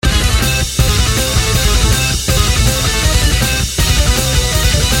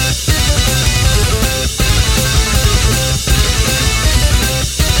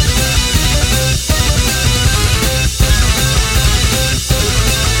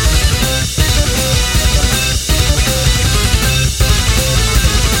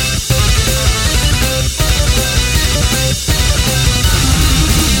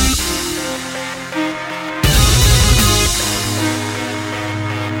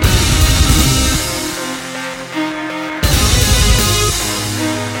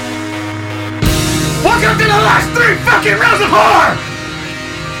last 3 fucking rounds of horror!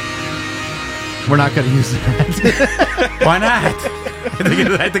 We're not going to use that. Why not?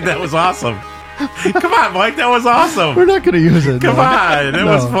 I think that was awesome. Come on, Mike, that was awesome. We're not going to use it. Come on, that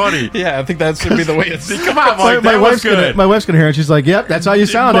was funny. Yeah, I think that should be the way it's... Come on, Mike, my that was good. My wife's going to hear it. She's like, yep, that's how you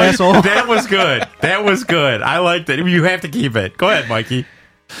sound, Mike, asshole. That was good. That was good. I liked it. You have to keep it. Go ahead, Mikey.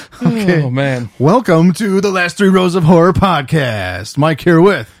 Okay. Oh, man. Welcome to the Last 3 Rows of Horror podcast. Mike here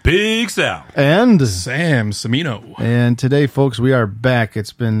with Big Sal. and Sam Semino. And today, folks, we are back.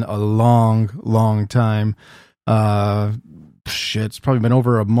 It's been a long time. It's probably been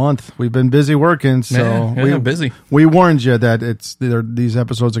over a month. We've been busy working, so we're busy. We warned you that these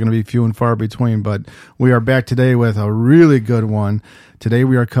episodes are going to be few and far between, but we are back today with a really good one. Today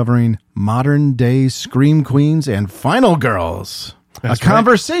we are covering modern day Scream Queens and Final Girls. That's a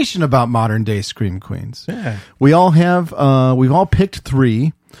conversation about modern day Scream Queens. Yeah. We've all picked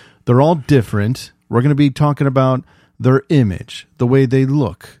 3. They're all different. We're going to be talking about their image, the way they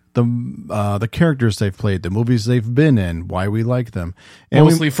look, the characters they've played, the movies they've been in, why we like them. And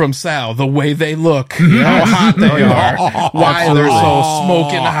Mostly from Sal, the way they look, how hot they are, why they're so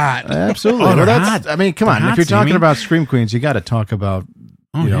smoking hot. Absolutely. Oh, Well, they're that's, hot. I mean, come They're on. hot, If you're talking Sammy. about Scream Queens, you got to talk about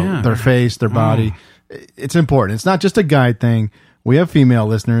yeah. their face, their body. It's important. It's not just a guide thing. We have female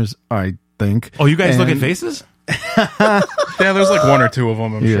listeners, I think. Oh, you guys look at And- faces? Yeah, there's like 1 or 2 of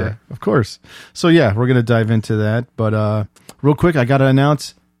them, I'm Yeah, sure. of course. So yeah, we're gonna dive into that. But real quick, I gotta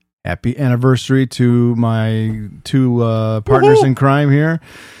announce happy anniversary to my 2 partners in crime here.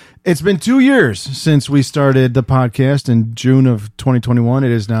 It's been 2 years since we started the podcast in June of 2021.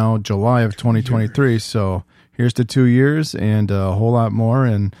 It is now July of 2023. So here's to 2 years and a whole lot more.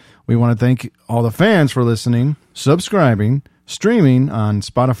 And we want to thank all the fans for listening, subscribing, streaming on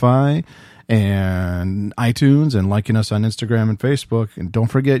Spotify and iTunes, and liking us on Instagram and Facebook. And don't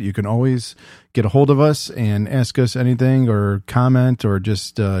forget, you can always get a hold of us and ask us anything or comment or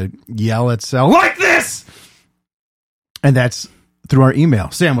just yell at Sal like this. And that's through our email.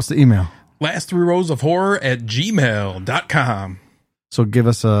 Sam, what's the email? Last 3 rows of horror at gmail.com. So give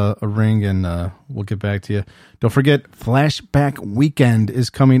us a ring and we'll get back to you. Don't forget, Flashback Weekend is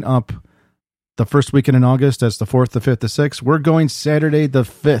coming up the first weekend in August. That's the 4th, the 5th, the 6th. We're going Saturday the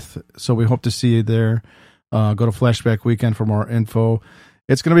 5th. So we hope to see you there. Go to Flashback Weekend for more info.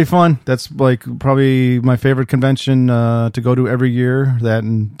 It's going to be fun. That's like probably my favorite convention to go to every year, that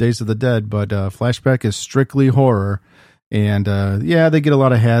and Days of the Dead. But Flashback is strictly horror. And they get a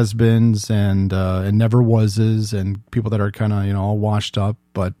lot of has-beens and never wases and people that are kind of all washed up,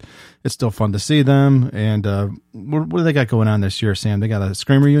 but it's still fun to see them. And what do they got going on this year, Sam? They got a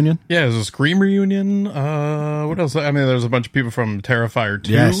Scream reunion. Yeah, there's a Scream reunion. What else? I mean, there's a bunch of people from Terrifier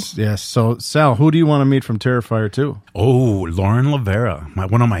 2. Yes. So Sal, who do you want to meet from Terrifier 2? Oh, Lauren Lavera.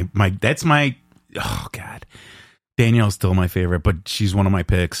 Oh, God. Danielle's still my favorite, but she's one of my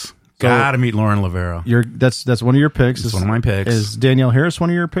picks. Gotta meet Lauren Lavera. That's one of your picks. It's one of my picks. Is Danielle Harris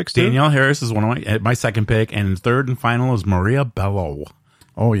one of your picks too? Danielle Harris is one of my second pick, and third and final is Maria Bello.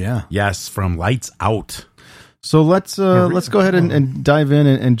 Oh yeah. Yes, from Lights Out. So let's go ahead and dive in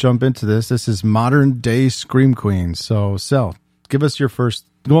and jump into this. This is modern day Scream Queens. So Sal, give us your 3.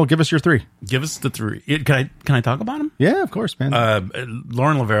 Give us the 3. Can I talk about them? Yeah, of course, man.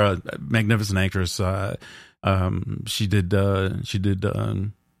 Lauren Lavera, magnificent actress. She did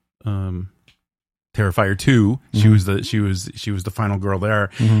Terrifier 2. She was the final girl there,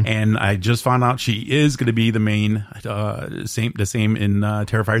 and I just found out she is going to be the main same in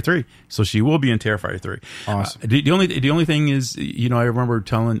Terrifier 3. So she will be in Terrifier 3. Awesome. The only thing is, I remember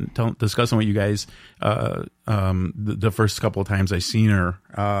discussing with you guys the first couple of times I seen her.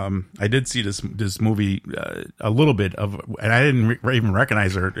 I did see this movie a little bit of, and I didn't even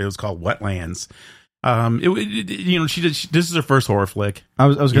recognize her. It was called Wetlands. This is her first horror flick. I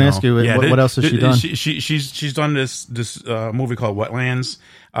was going to ask you, what else has she done? She's done this movie called Wetlands.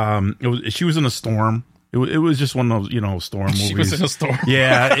 She was in a storm. It was just one of those storm movies. She was in a storm.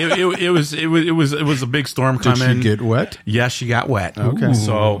 Yeah, it was a big storm coming. Did she get wet? Yeah, she got wet. Okay.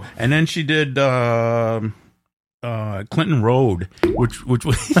 So, and then she did Clinton Road, which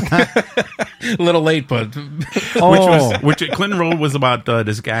was A little late, but which Clinton Road was about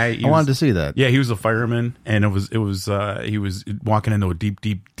this guy. I wanted to see that. Yeah, he was a fireman, and he was walking into a deep,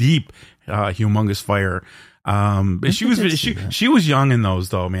 humongous fire. She was young in those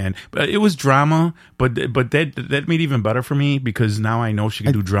though, man. But it was drama, but that made it even better for me because now I know she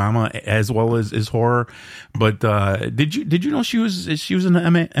can do drama as well as horror. But did you know she was in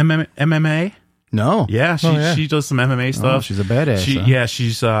MMA? No. Yeah, she does some MMA stuff. Oh, she's a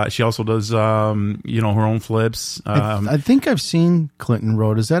badass. She also does her own flips. I think I've seen Clinton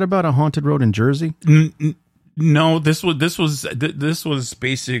Road. Is that about a haunted road in Jersey? No, this was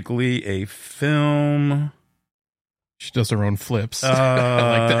basically a film. She does her own flips. In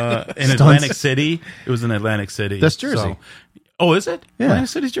Atlantic City. It was in Atlantic City. That's Jersey. Oh, is it? Yeah. Atlantic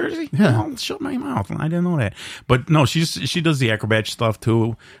City's Jersey? Yeah. Oh, shut my mouth. I didn't know that. But no, she does the acrobat stuff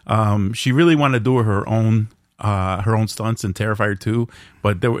too. She really wanted to do her own stunts in Terrifier 2,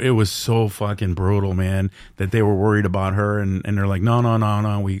 but it was so fucking brutal, man, that they were worried about her, and they're like, no,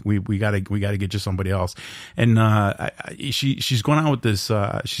 we gotta get you somebody else. And she's going out with this.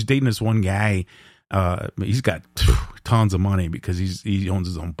 She's dating this one guy. He's got tons of money because he owns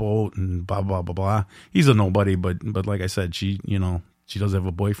his own boat and blah blah blah blah. He's a nobody, but like I said, she does have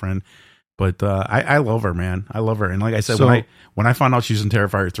a boyfriend. But I love her, man. I love her, and like I said, when I found out she's in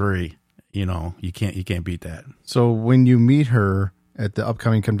Terrifier 3, you can't beat that. So when you meet her at the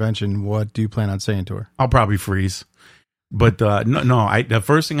upcoming convention, what do you plan on saying to her? I'll probably freeze. But the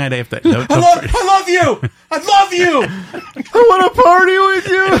first thing I'd have to. I love you. I love you. I want to party with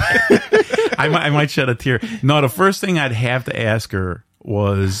you. I might shed a tear. No, the first thing I'd have to ask her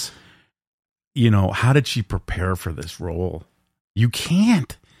was, how did she prepare for this role? You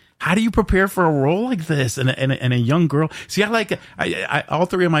can't. How do you prepare for a role like this? And a young girl. See, I all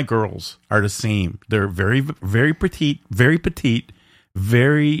three of my girls are the same. They're very, very petite,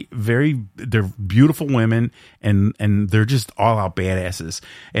 very, very, they're beautiful women, and they're just all out badasses.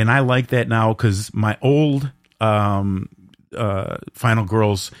 And I like that now because my old final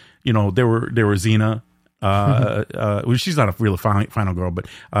girls, they were Xena. Well, she's not a real final girl, but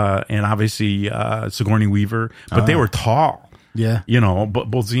and obviously Sigourney Weaver, but they were tall. Yeah, but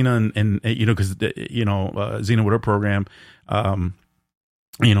both Xena and because Xena with her program,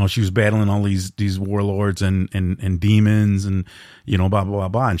 she was battling all these warlords and demons and blah blah blah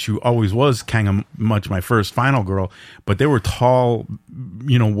blah, and she always was kind of much my first final girl. But they were tall,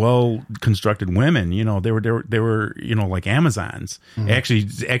 well constructed women. They were like Amazons. Mm-hmm. Actually,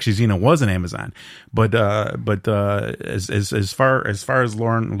 Xena was an Amazon. But as far as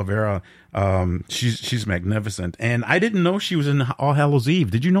Lauren Lavera, she's magnificent. And I didn't know she was in All Hallows Eve.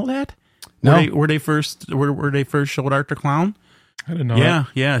 Did you know that? No. Where they first showed Art the Clown? I didn't know.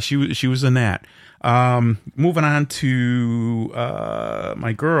 Yeah. She was in that. Moving on to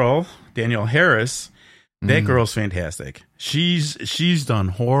my girl Danielle Harris. That girl's fantastic. She's done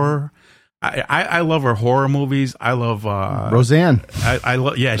horror. I love her horror movies. I love Roseanne. I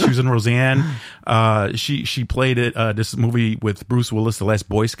love. Yeah, she was in Roseanne. She played this movie with Bruce Willis, The Last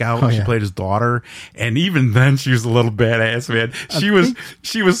Boy Scout. Oh, yeah. She played his daughter, and even then, she was a little badass, man.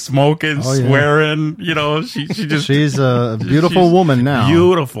 She was smoking, swearing. She's a beautiful woman now.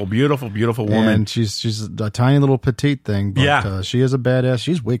 Beautiful woman. And she's a tiny little petite thing, but she is a badass.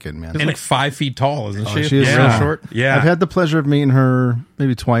 She's wicked, man. She's like 5 feet tall, isn't she? She is real short. Yeah, I've had the pleasure of meeting her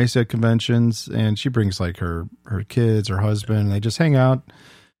maybe twice at conventions, and she brings like her kids, her husband, and they just hang out.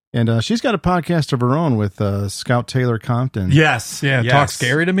 And she's got a podcast of her own with Scout Taylor Compton. Yes. Yeah. Yes. Talk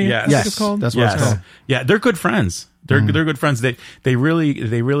Scary to Me. Yes. Yes. It's called? That's what it's called. Yeah. They're good friends. They're good friends. They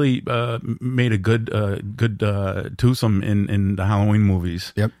really made a good twosome in the Halloween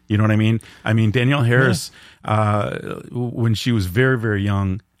movies. Yep. You know what I mean? I mean, Danielle Harris, when she was very, very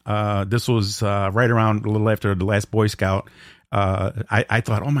young, this was right around a little after The Last Boy Scout. I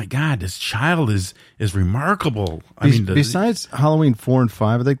thought, oh my God, this child is remarkable. Besides Halloween 4 and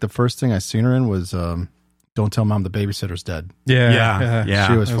 5, I think the first thing I seen her in was Don't Tell Mom the Babysitter's Dead. Yeah.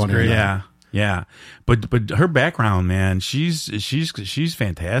 She was funny. Great. Yeah. But her background, man, she's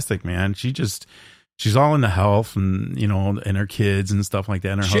fantastic, man. She's all into health and and her kids and stuff like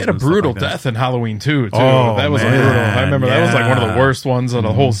that. And her she had a husband, brutal stuff like death in Halloween 2 too. Oh, that was man. brutal. I remember that was like one of the Yeah. worst ones of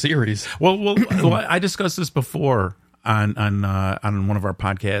the whole series. Well, I discussed this before on one of our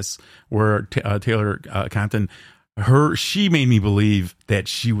podcasts where Taylor Compton, she made me believe that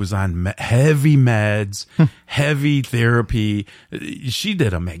she was on heavy meds, heavy therapy. She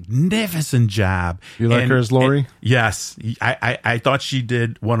did a magnificent job. You like her as Lori? Yes, I thought she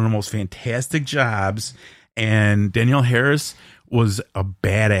did one of the most fantastic jobs, and Danielle Harris was a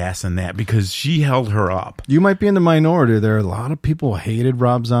badass in that because she held her up. You might be in the minority. There are a lot of people who hated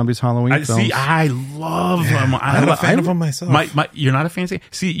Rob Zombie's Halloween films. See, I love him. I'm a fan of him myself. You're not a fan?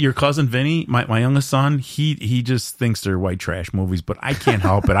 See, your cousin Vinny, my youngest son, he just thinks they're white trash movies, but I can't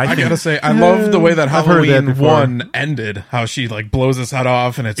help it. I gotta say, I love the way that I've heard that Halloween before. 1 ended. How she like blows his head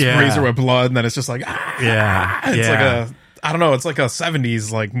off and it's razor with blood, and then it's just like it's like a. I don't know. It's like a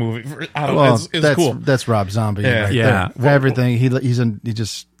 70s like movie. I don't know. It's that's cool. That's Rob Zombie. Yeah. right Yeah. there. Everything he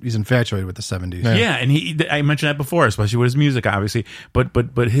he's infatuated with the 70s. Yeah, and I mentioned that before, especially with his music, obviously.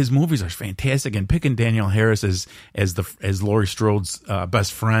 But his movies are fantastic, and picking Danielle Harris as Laurie Strode's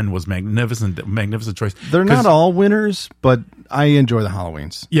best friend was magnificent choice. They're not all winners, but I enjoy the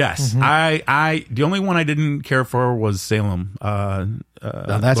Halloweens. Yes, I the only one I didn't care for was Salem.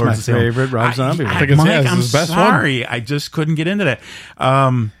 That's my favorite Rob Zombie one. Mike, I'm sorry, I just couldn't get into that.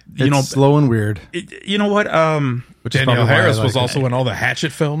 It's slow and weird. You know what? Danielle Harris was also in all the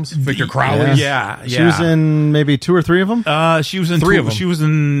Hatchet films. Victor Crowley. Yeah. She was in maybe 2 or 3 of them. She was in 3 of them. She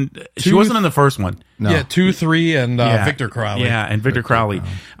wasn't in the first one. No. Yeah, 2, 3, and Victor Crowley. Yeah, and Victor Crowley.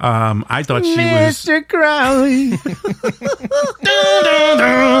 I thought she was Mr. Crowley.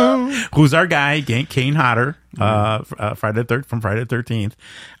 Who's our guy? Kane Hodder. Friday the 13th.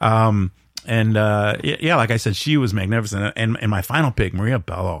 Like I said, she was magnificent. And my final pick, Maria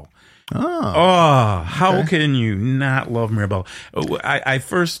Bello. How can you not love Maria Bello? I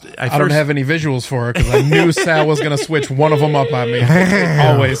don't have any visuals for her because I knew Sal was going to switch one of them up on me.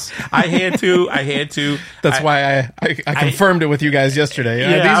 Always. I had to. That's why I confirmed it with you guys yesterday.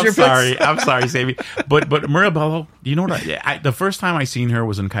 Yeah, I'm sorry, Sammy. But Maria Bello, you know what? The first time I seen her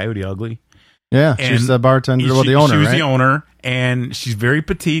was in Coyote Ugly. Yeah, she's the bartender, the owner. She was right? the owner, and she's very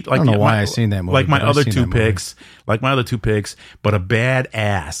petite. Like, I don't know why I seen that movie. Like my other two picks, but a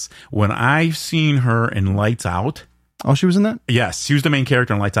badass. When I seen her in Lights Out. Oh, she was in that? Yes, she was the main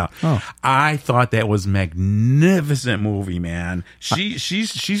character in Lights Out. Oh. I thought that was magnificent movie, man.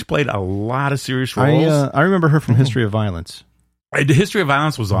 She's played a lot of serious roles. I remember her from History of Violence. The History of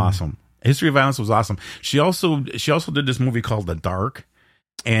Violence was awesome. History of Violence was awesome. She also did this movie called The Dark.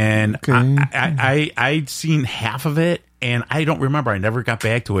 And I'd seen half of it, and I don't remember. I never got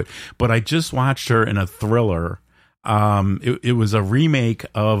back to it, but I just watched her in a thriller. It was a remake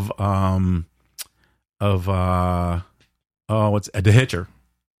of The Hitcher.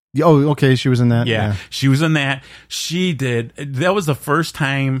 Oh, okay. She was in that. Yeah, she was in that. She did. That was the first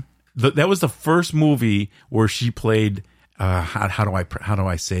time. That was the first movie where she played. How do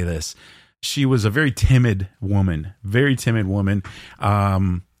I say this? She was a very timid woman.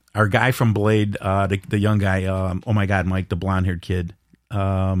 Our guy from Blade, the young guy. Oh my God, Mike, the blonde-haired kid.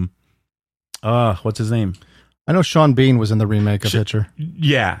 What's his name? I know Sean Bean was in the remake of Hitcher.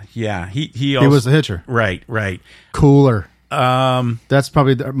 Yeah. He was the Hitcher. Right. Cooler. That's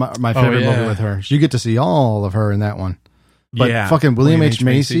probably my favorite movie with her. You get to see all of her in that one. But fucking William H.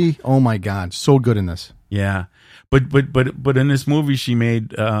 Macy. Oh my God, so good in this. Yeah. But in this movie she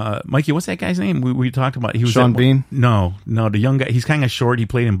made Mikey, what's that guy's name? We talked about. He was Sean Bean? No, the young guy. He's kind of short. He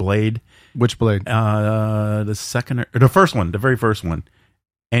played in Blade. Which Blade? The second or the first one, the very first one.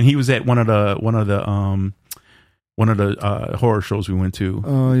 And he was at one of the horror shows we went to.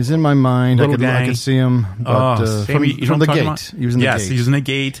 Oh, he's in my mind. I could see him. But, from the Gate. About? He was in the Gate. Yes, he was in the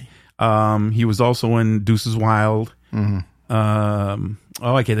Gate. He was also in Deuces Wild. Mm-hmm.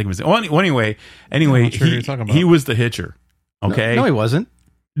 I can't think of his name. Anyway, sure you're talking about. He was the Hitcher. Okay, no, he wasn't.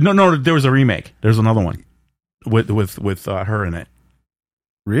 No, there was a remake. There's another one with her in it.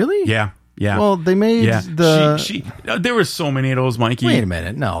 Really? Yeah. Well, they made there were so many of those, Mikey. Wait a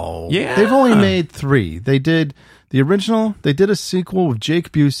minute, no. Yeah, they've only made 3. They did the original. They did a sequel with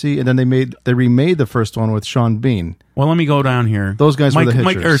Jake Busey, and then they remade the first one with Sean Bean. Well, let me go down here. Those guys were the Hitchers.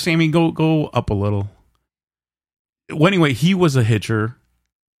 Mike or Sammy, go up a little. Well, anyway, he was a Hitcher.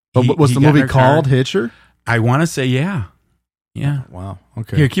 Was the movie called Hitcher? I want to say, yeah. Wow.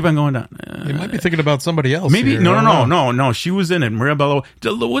 Okay. Here, keep on going down. You might be thinking about somebody else. Maybe here. No. She was in it. Maria Bello.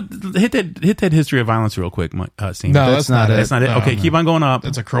 Hit that History of Violence real quick, Sammy. No, that's not it. That's not it. Okay, keep on going up.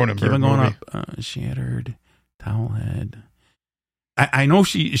 That's a Cronenberg Keep on going movie. up. Shattered Towelhead. I know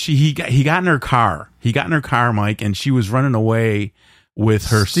he got in her car. He got in her car, Mike, and she was running away with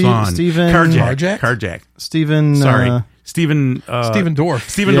her son. Carjack. Stephen. Sorry. Stephen Dorff.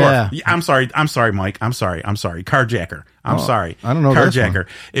 Stephen Dorff. I'm sorry, Mike. I'm sorry. Carjacker. I'm sorry. I don't know. Carjacker.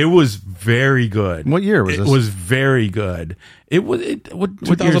 It was very good. What year was this? It was very good. What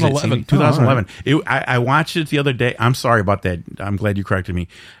 2011. 2011. I watched it the other day. I'm sorry about that. I'm glad you corrected me.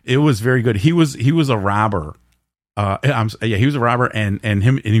 It was very good. He was a robber. He was a robber, and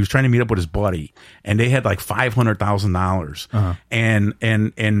he was trying to meet up with his buddy, and they had like $500,000.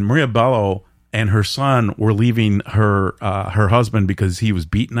 And Maria Bello and her son were leaving her husband because he was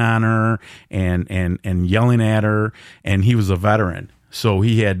beating on her and yelling at her, and he was a veteran, so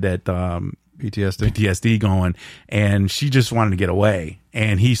he had that PTSD going, and she just wanted to get away,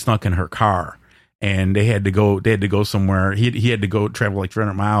 and he snuck in her car. And they had to go somewhere. He had to go travel like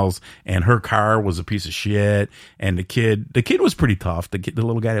 300 miles, and her car was a piece of shit. And the kid was pretty tough. The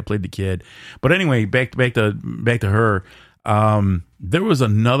little guy that played the kid. But anyway, back to her. There was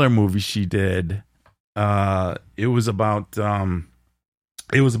another movie she did. It was about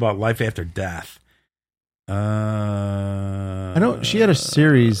life after death. I know she had a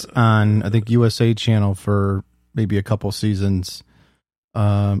series on, I think, USA Channel for maybe a couple seasons.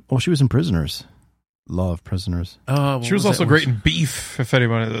 She was in Prisoners. Love Prisoners. She was also great in Beef. If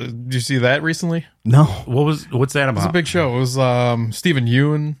anyone, did you see that recently? No. What's that about? It was a big show. It was Stephen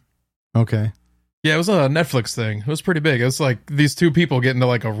Ewan. Okay. Yeah, it was a Netflix thing. It was pretty big. It was like these two people get into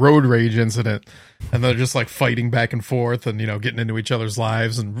like a road rage incident, and they're just like fighting back and forth, and getting into each other's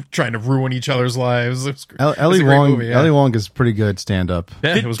lives and trying to ruin each other's lives. It was, Ellie Wong. Movie, yeah. Ellie Wong is pretty good stand up.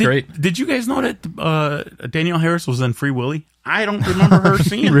 Yeah, it was great. Did you guys know that Danielle Harris was in Free Willy? I don't remember her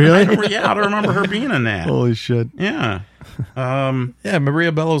seeing. Really? I don't remember her being in that. Holy shit! Yeah. Yeah,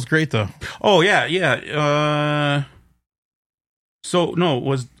 Maria Bello's great though. Oh yeah. So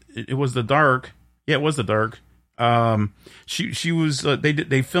no, it was The Dark. Yeah, it was The Dark. She was.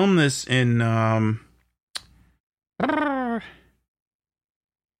 They filmed this in. Remind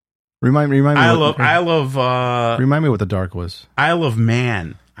me. Remind me what The Dark was. Isle of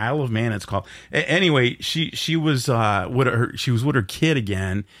Man. Isle of Man. It's called. Anyway, she was with her kid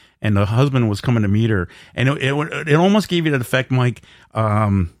again, and the husband was coming to meet her, and it almost gave you that effect, Mike.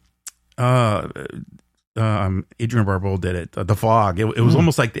 Adrian Barbeau did it. The Fog. It was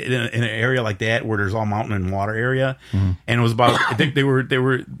almost like in an area like that where there's all mountain and water area, and it was about. I think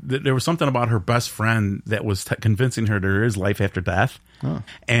there was something about her best friend that was convincing her there is life after death,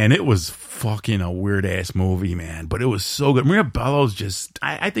 and it was fucking a weird ass movie, man. But it was so good. Maria Bello's just.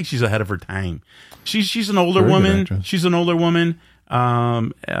 I think she's ahead of her time. She's an older woman. She's an older woman.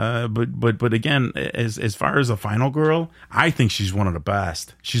 But again, as far as a final girl, I think she's one of the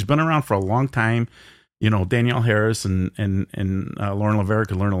best. She's been around for a long time. Danielle Harris and Lauren Lavera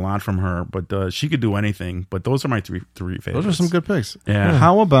could learn a lot from her, but she could do anything. But those are my three favorites. Those are some good picks. Yeah.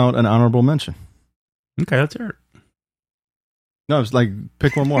 How about an honorable mention? Okay, let's hear it. No, it's like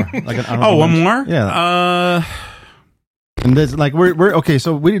pick one more. Like an honorable one mention. more? Yeah. And there's like we're okay.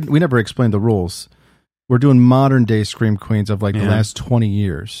 So we never explained the rules. We're doing modern day Scream Queens of like the last 20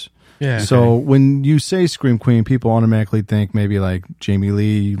 years. Yeah. So when you say Scream Queen, people automatically think maybe like Jamie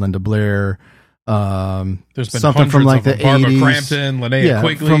Lee, Linda Blair. There's been something from like the Barbara 80s. Crampton, Linnea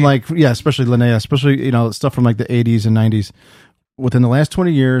Quigley. From like especially Linnea, especially stuff from like the 80s and 90s. Within the last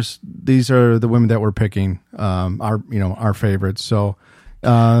 20 years, these are the women that we're picking. Our favorites. So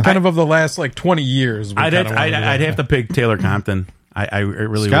kind of the last like 20 years. I'd have to pick Taylor Compton. I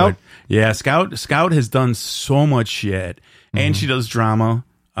really Scout? would. Yeah, Scout has done so much shit, and she does drama.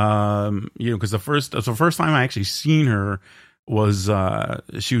 Because the first time I actually seen her was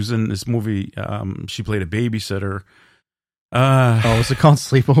she was in this movie. She played a babysitter. Was it called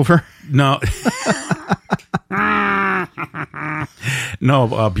Sleepover? No. No,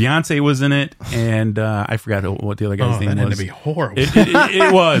 Beyonce was in it, and I forgot what the other guy's name was. That had to be horrible.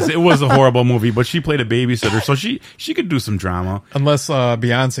 It was a horrible movie, but she played a babysitter, so she could do some drama. Unless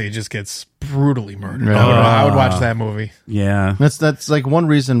Beyonce just gets brutally murdered. I would watch that movie. Yeah, that's like one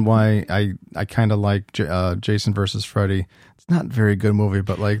reason why I kind of like Jason versus Freddy. It's not a very good movie,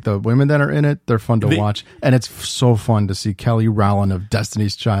 but like the women that are in it, they're fun to watch, and it's so fun to see Kelly Rowland of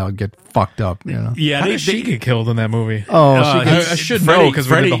Destiny's Child get fucked up. Yeah, how did she get killed in that movie? I should know because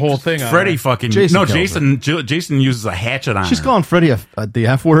we did the whole thing. Freddie fucking Jason uses a hatchet on. She's her. calling Freddie the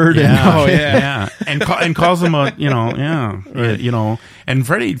F word. Yeah, and calls him and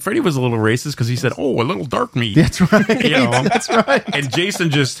Freddie was a little racist because he said, "Oh, a little dark meat." That's right. That's right. And Jason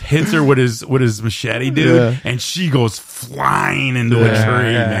just hits her with his machete, dude, and she goes flying into a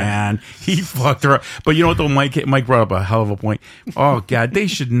tree. Man, he fucked her up. But you know what though, Mike brought up a hell of a point. Oh God, they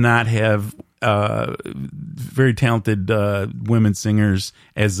should not have very talented women singers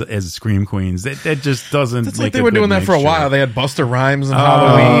as Scream Queens. That just doesn't. It's like they were doing that for a while. They had Busta Rhymes and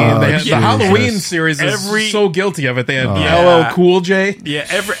Halloween. They had the Halloween series is so guilty of it. They had LL Cool J. Yeah,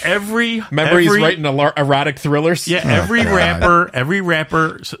 every remember he's writing erotic thrillers. Yeah, every rapper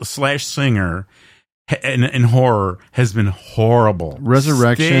 / singer in horror has been horrible.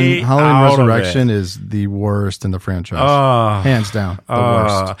 Halloween Resurrection is the worst in the franchise, hands down, the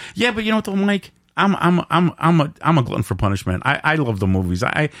worst. Yeah, but you know what, though, Mike, I'm a glutton for punishment. I love the movies.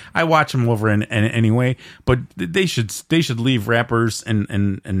 I watch them over in anyway. But they should leave rappers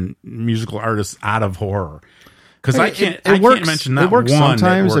and musical artists out of horror because I can't mention that. It works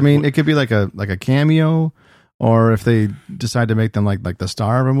sometimes. I mean, it could be like a cameo. Or if they decide to make them like the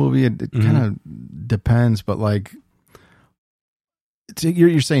star of a movie, it kind of depends. But like,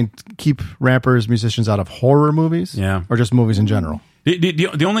 you're saying keep rappers, musicians out of horror movies, or just movies in general.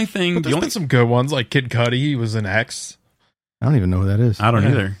 The only thing, there's been some good ones like Kid Cudi. He was in X. I don't even know who that is. I don't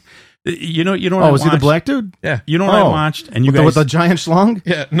either. You know. What Oh, I was he the watched? black dude? Yeah. You know what I watched? And you with, guys with the giant schlong?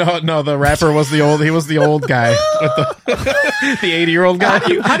 Yeah, no, the rapper was the old. He was the old guy with the 80-year-old guy. How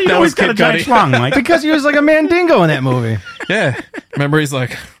do you That know was he's got a Kid giant Cudi. schlong, Mike? Because he was like a mandingo in that movie. Yeah, remember he's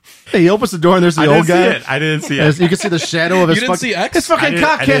like, He opens the door and there's the I old didn't guy. see it. I didn't see As it. you can see the shadow of his You didn't fucking, see X? his I fucking didn't-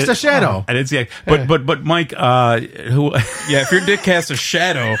 cock I cast didn't- a shadow. I didn't see it. But Mike, who? yeah, if your dick casts a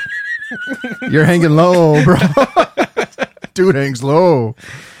shadow, You're hanging low, bro. Dude hangs low.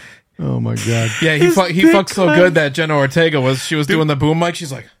 Oh my god. yeah, he fucked so good that Jenna Ortega was doing the boom mic.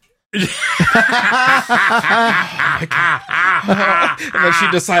 She's like, and then she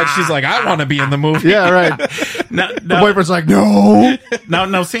decides she's like, I want to be in the movie. Yeah, right. Now, The boyfriend's like, no.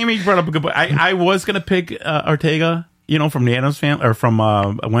 now, Sammy brought up a good point. I was gonna pick Ortega, from the Addams Family or from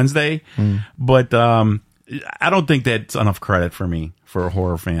Wednesday, but I don't think that's enough credit for me for a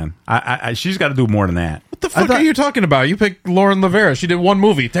horror fan. I she's got to do more than that. What the fuck are you talking about? You picked Lauren Lavera. She did one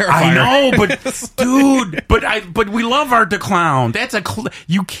movie, Terrifier. I know, but dude, but we love Art the Clown. That's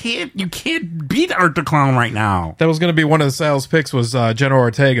you can't beat Art the Clown right now. That was going to be one of the sales picks was Jenna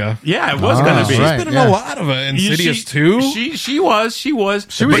Ortega. Yeah, it was gonna be. She's right, been in yeah. a lot of it. Insidious She- 2. She was. She was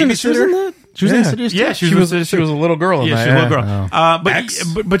in Babysitter? that? She was in Insidious Yeah, too? she was she was a little girl in Yeah, that. she's a little girl. Oh.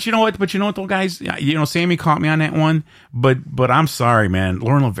 X. But you know what? But you know what, though, guys? Sammy caught me on that one. But I'm sorry, man.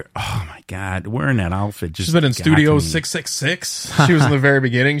 Lauren Lavera. Oh my God, wearing that outfit just. She's been in got Studio to me. 666. She was in the very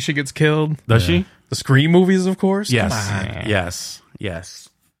beginning. She gets killed. Does she? The Scream movies, of course. Yes. Come on. Yes.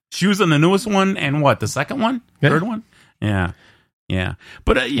 She was in the newest one and what? The second one? Yeah. Third one? Yeah.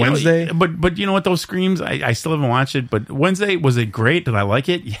 But Wednesday? but you know what? Those Screams, I still haven't watched it. But Wednesday, was it great? Did I like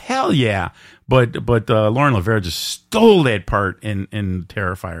it? Hell yeah. But Lauren Lavera just stole that part in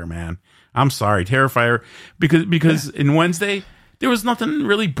Terrifier, man. I'm sorry, Terrifier, because in Wednesday there was nothing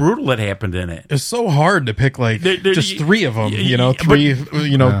really brutal that happened in it. It's so hard to pick just three of them.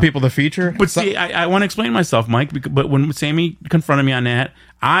 People to feature. But see, I want to explain myself, Mike. But when Sammy confronted me on that,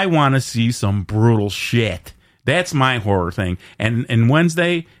 I want to see some brutal shit. That's my horror thing. And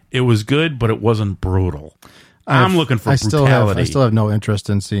Wednesday, it was good, but it wasn't brutal. I'm looking for brutality. I still have no interest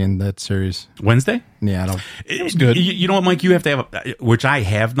in seeing that series. Wednesday? Yeah, I don't. It was good. You know what, Mike? You have to have, which I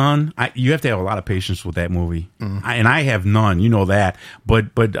have none. You have to have a lot of patience with that movie, and I have none. You know that. But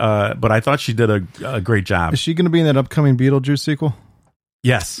I thought she did a great job. Is she going to be in that upcoming Beetlejuice sequel?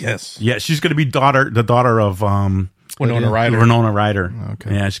 Yes. Yeah, she's going to be the daughter of Winona Ryder. Winona Ryder.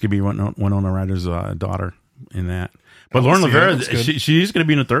 Okay. Yeah, she could be Winona Ryder's daughter in that. But Lauren see it. Looks Lavera, good. she's going to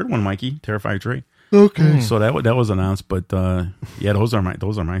be in the third one, Mikey. Terrifier 3. Okay. So that was announced. But yeah, those are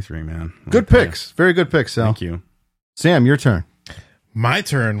my three, man. Good picks. Very good picks, Sal. Thank you. Sam, your turn. My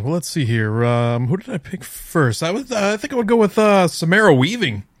turn. Well, let's see here. Who did I pick first? I think I would go with Samara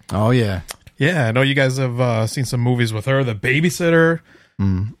Weaving. Oh, yeah. Yeah, I know you guys have seen some movies with her. The Babysitter.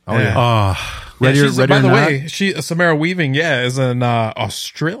 Oh, yeah. Oh, Ready or- she's, Ready by or the Not? way, Samara Weaving, is an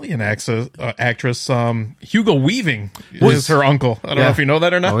Australian actress. Hugo Weaving is her uncle. I don't know if you know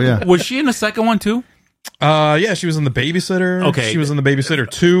that or not. Oh, yeah. was she in the second one too? Yeah, she was in The Babysitter. Okay. She was in The Babysitter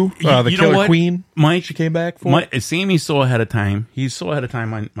 2, The You know Killer what, Queen. Mike? She came back for. Sammy's so ahead of time. He's so ahead of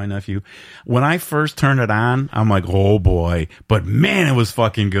time, my nephew. When I first turned it on, I'm like, oh boy. But man, it was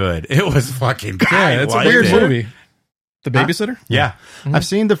fucking good. It was fucking good. Yeah, it's a I liked weird it. movie. The Babysitter? Yeah. I've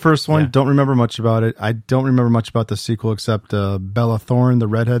seen the first one. Yeah. Don't remember much about it. I don't remember much about the sequel except Bella Thorne, the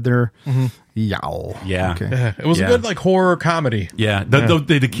redhead there. Yow. Yeah. Okay. Yeah, it was a good horror comedy. Yeah,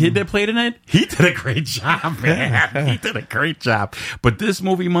 the kid that played in it, he did a great job, man. He did a great job. But this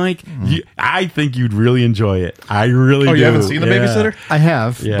movie, Mike, I think you'd really enjoy it. I really do. Oh, you haven't seen The Yeah. Babysitter? I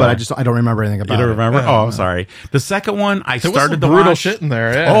have, Yeah. but I don't remember anything about You don't it. remember? Oh, I'm sorry. The second one, I There was started some to brutal watch. shit in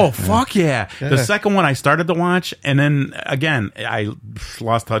there. Yeah. Oh, fuck yeah. The second one, I started to watch, and then again, I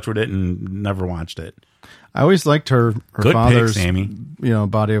lost touch with it and never watched it. I always liked her Good pick, father's Sammy.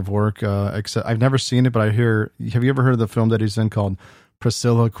 body of work. Except I've never seen it, but I hear. Have you ever heard of the film that he's in called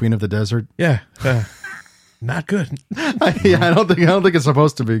Priscilla, Queen of the Desert? Yeah. Not good. Yeah, I don't think it's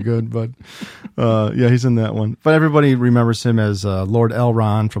supposed to be good, but yeah, he's in that one. But everybody remembers him as Lord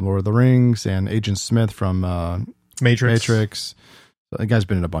Elrond from Lord of the Rings and Agent Smith from Matrix. So the guy's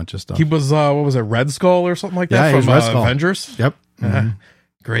been in a bunch of stuff. He was, what was it, Red Skull or something like that Yeah, he was from Red Skull. Avengers? Yep.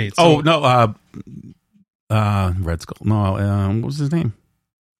 Great. Oh, no, Red Skull. No, what was his name?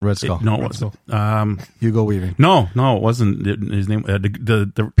 Red Skull. No, it Red wasn't. Hugo Weaving. No, it wasn't his name.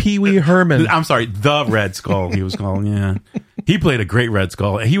 The Pee Wee Herman. I'm sorry, the Red Skull. He was called. Yeah, he played a great Red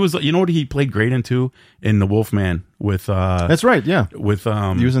Skull. He was. You know what he played great into in The Wolfman with. That's right. Yeah, with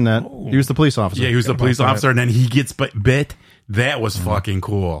he was in that. He was the police officer. Yeah, he was the police about that. officer, and then he gets bit. That was fucking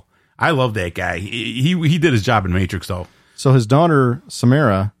cool. I love that guy. He did his job in Matrix though. So his daughter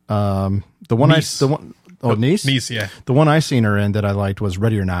Samara, niece. Niece, yeah. The one I seen her in that I liked was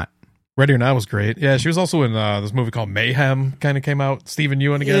Ready or Not. Ready or Not was great. Yeah, she was also in this movie called Mayhem. Kind of came out. Stephen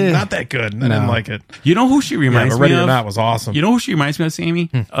Ewan again. Yeah. Not that good. I didn't like it. You know who she reminds Ready me or of? Not was awesome. You know who she reminds me of,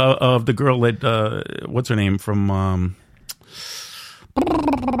 Sammy? Of the girl that what's her name from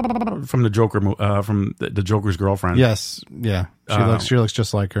the Joker from the Joker's girlfriend. Yes, yeah. She looks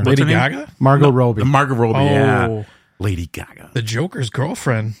just like her. Lady her name? Gaga? Margot Robbie. Margot Robbie. Oh. Yeah, Lady Gaga. The Joker's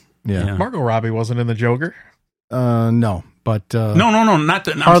girlfriend. Yeah. Margot Robbie wasn't in the Joker. No, but No, not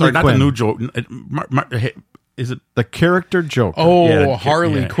the. I'm Harley sorry, not the Quinn. new Joker. Is it? the character Joker. Oh, Yeah,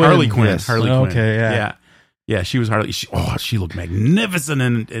 Harley yeah. Quinn. Harley Quinn. Yes. Harley Quinn. Okay, yeah. yeah. Yeah, she was Harley. She looked magnificent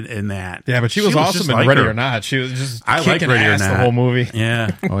in that. Yeah, but she was awesome just in like Ready her. or Not. She was just I like kicking Ready or ass the Not. whole movie.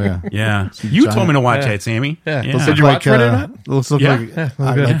 Yeah, Oh yeah. yeah. You told me to watch that, Sammy. Yeah. yeah. Looks Did you watch Ready or Not? Looks Yeah. like Yeah,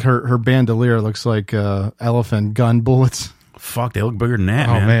 I good. like her bandolier looks like elephant gun bullets. Fuck, they look bigger than that,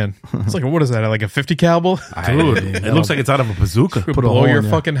 Oh man. man, it's like what is that? Like a 50 caliber? Dude, it looks like it's out of a bazooka. Put a Blow hole your in you.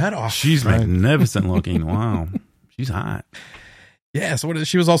 fucking head off. She's magnificent looking. Wow, she's hot. Yeah, so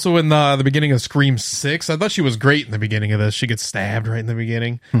she was also in the beginning of Scream 6. I thought she was great in the beginning of this. She gets stabbed right in the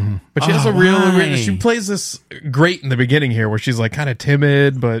beginning. But she has a why? she plays this great in the beginning here where she's like kind of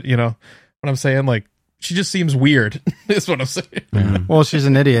timid, but you know what I'm saying? Like she just seems weird. Is what I'm saying. Well, she's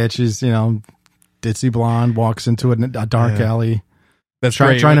an idiot. She's ditzy blonde, walks into a dark alley, That's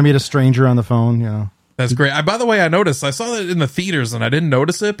trying great. to meet a stranger on the phone. That's great. By the way, I noticed, I saw that in the theaters and I didn't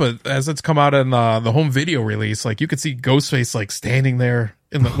notice it, but as it's come out in the home video release, like you could see Ghostface like standing there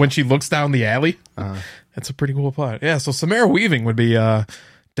when she looks down the alley. That's a pretty cool plot. Yeah, so Samara Weaving would be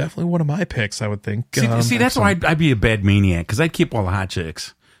definitely one of my picks, I would think. See, that's why I'd be a bad maniac because I'd keep all the hot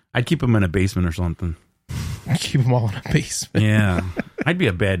chicks. I'd keep them in a basement or something. Keep them all in a basement. Yeah, I'd be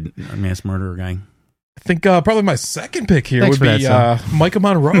a bad mass murderer guy. I think probably my second pick here Thanks would for be that, Micah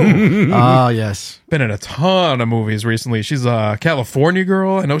Monroe. Ah, yes. Been in a ton of movies recently. She's a California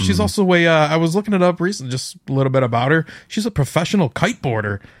girl. I know she's also I was looking it up recently, just a little bit about her. She's a professional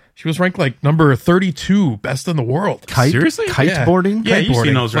kiteboarder. She was ranked like number 32 best in the world. Seriously? Kiteboarding? Yeah, you've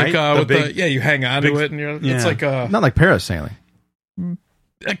seen those, right? Like, The with big- you hang on to big- it, and it's yeah. like Not like parasailing.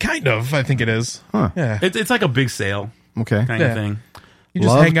 kind of. I think it is. Huh. Yeah, It's like a big sale Okay. kind Yeah. of thing. you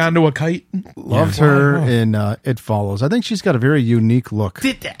just Loved- hang on to a kite. Loved Yeah. her Wow. in It Follows. I think she's got a very unique look.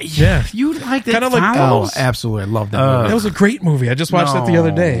 Yeah. you like that? Kinda like- Oh, absolutely. I love that movie. That was a great movie. I just watched it the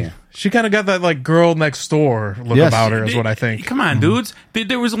other day. No. She kind of got that like girl next door look Yes. about her, is what I think. Come on, dudes.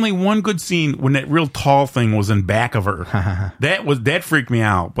 There was only one good scene when that real tall thing was in back of her. that freaked me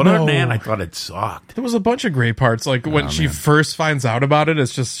out. But other than No. that, I thought it sucked. There was a bunch of great parts. Like when she first finds out about it,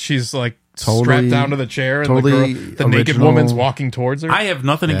 it's just she's like Totally- strapped down to the chair, and totally the naked original. woman's walking towards her. I have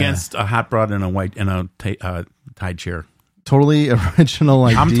nothing against a hot broad in a tied chair. Totally original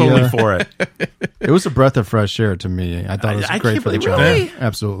idea. I'm totally for it. It was a breath of fresh air to me. I thought it was I great can't for the believe- job. really?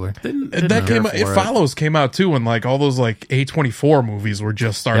 Absolutely. And that came out, It Follows came out too, when like all those like A24 movies were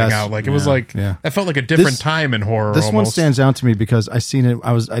just starting Yes. out. Like it was like Yeah. that felt like a different This- time in horror. This one almost. stands out to me because I seen it.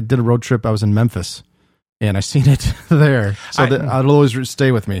 I did a road trip. I was in Memphis, and I seen it there. So it'll always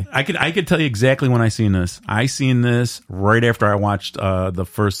stay with me. I could tell you exactly when I seen this. I seen this right after I watched the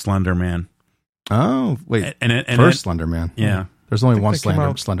first Slender Man. Oh wait, And first Slender Man. Yeah. There's only one that came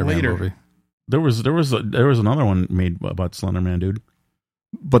out Slender Man later. movie. There was another one made about Slender Man, dude.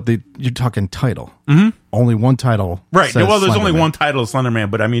 But you're talking title. Mhm. Only one title. Right. says Well, there's Slender only Man. one title of Slender Man,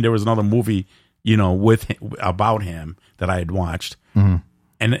 but I mean, there was another movie, with about him that I had watched, Mm-hmm.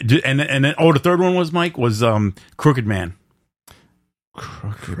 and then the third one was Crooked Man.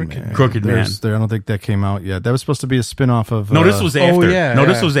 Crooked Man. Crooked Man. I don't think that came out yet. That was supposed to be a spin-off of. No, this was after. oh, yeah, no, yeah.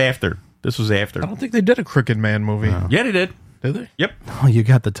 this was after. This was after. I don't think they did a Crooked Man movie. Yeah, they did. Did they? Yep. Oh, you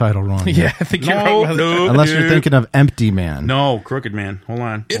got the title wrong. Yeah, I think you're right. No, about that. no, Unless you're dude. thinking of Empty Man. No, Crooked Man. Hold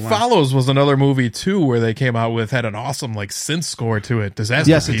on. It hold on. Follows was another movie too where they came out with had an awesome like synth score to it. Disaster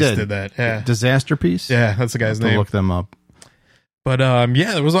Yes, it Piece did. that. Yeah. Disaster Piece. Yeah, that's the guy's To name. look them up. But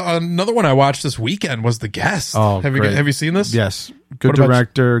yeah, there was another one I watched this weekend was The Guest. Oh, have great. you seen this? Yes, good What about-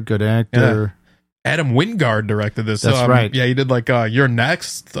 director, good actor. Adam Wingard directed this. That's right. Yeah, he did like You're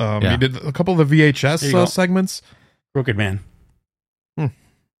Next. Yeah. He did a couple of the There you VHS go. segments. Crooked Man.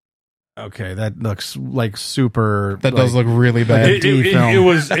 Okay, that looks like super. That does look really bad.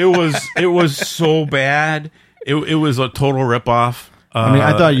 It was so bad. It was a total ripoff. I mean,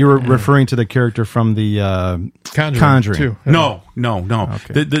 I thought you were referring to the character from the Conjuring. too. No.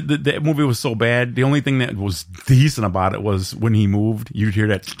 Okay. The movie was so bad. The only thing that was decent about it was when he moved, you'd hear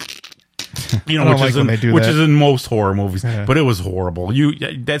that. You I know, don't like when they do which that. is in most horror movies. Yeah. But it was horrible.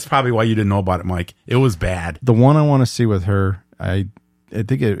 That's probably why you didn't know about it, Mike. It was bad. The one I want to see with her, I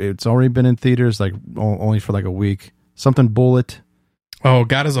think it's already been in theaters like only for like a week. Something Bullet. Oh,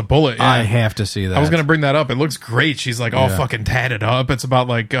 God is a Bullet. Yeah. I have to see that. I was gonna bring that up. It looks great. She's like all Yeah. fucking tatted up. It's about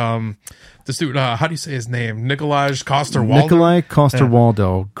like this dude. How do you say his name? Nikolai Coster-Waldau. Nikolai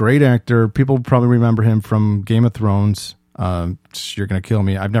Coster-Waldau, great actor. People probably remember him from Game of Thrones. You're gonna kill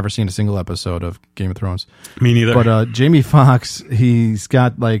me. I've never seen a single episode of Game of Thrones. Me neither. But Jamie Foxx, he's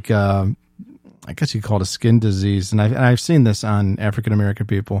got like I guess you call it a skin disease, and I've seen this on African American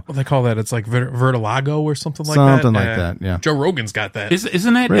people. What do they call that? It's like vertigo or something like Something that. like that, yeah. Joe Rogan's got that.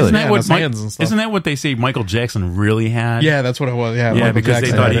 Isn't that Really? isn't that Yeah, what those hands and stuff. isn't that what they say Michael Jackson really had? Yeah, that's what it was. Yeah, Yeah, Michael because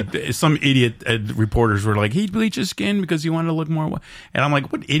Jackson they had thought it. some idiot reporters were like, he bleached his skin because he wanted to look more. And I'm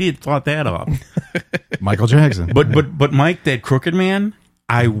like, what idiot thought that up? Michael Jackson. but Mike, that Crooked Man,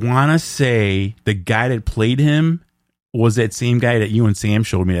 I want to say the guy that played him was that same guy that you and Sam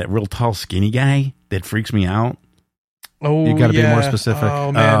showed me, that real tall, skinny guy that freaks me out. Oh, You gotta be yeah. more specific.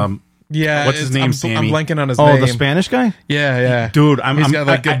 Oh man, yeah. what's his name, I'm Sammy? blanking on his Oh, name. the Spanish guy? Yeah, yeah. Dude, He's got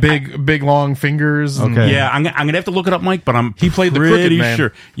like a big, long fingers. and- Okay. Yeah, I'm gonna have to look it up, Mike. But He played the pretty Crooked Man.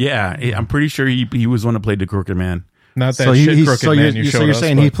 sure. Yeah, I'm pretty sure he was the one that played the Crooked Man. Not that So shit he's Crooked so Man you're, you so showed you're us,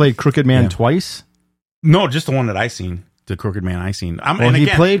 saying but- he played Crooked Man Yeah. twice? No, just the one that I seen, the Crooked Man I seen. Well, and he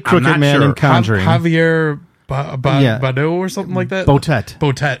again, played I'm Crooked not Man sure. in Conjuring. Javier Yeah. Bardot or something like that. Botet.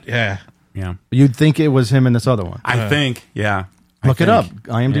 Botet, yeah. Yeah, You'd think it was him in this other one. I think. Yeah, I Look it up. think.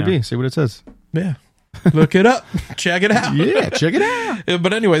 IMDb. Yeah. See what it says. Yeah. Look it up. Check it out. Yeah, check it out. Yeah,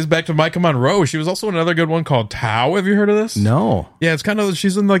 but anyways, back to Micah Monroe. She was also in another good one called Tao. Have you heard of this? No. Yeah, it's kind of,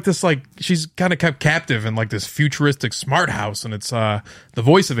 she's in like this, like, she's kind of kept captive in like this futuristic smart house, and it's the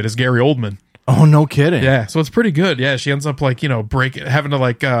voice of it is Gary Oldman. Oh, no kidding. Yeah, so it's pretty good. Yeah, she ends up like, you know, having to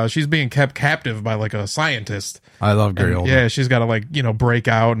like she's being kept captive by like a scientist. I love Gary And, Oldman. yeah, she's got to like, you know, break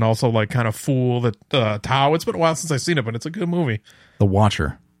out and also like kind of fool the Tao. It's been a while since I've seen it, but it's a good movie. The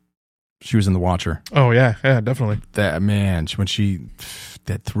Watcher. She was in The Watcher. Oh yeah, definitely. That man,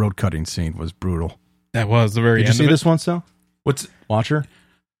 that throat cutting scene was brutal. That was the very Did you end see of it. this one, Sal? What's Watcher?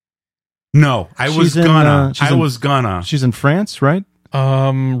 no? I was She's in, gonna. she's I in- was gonna. She's in France, right?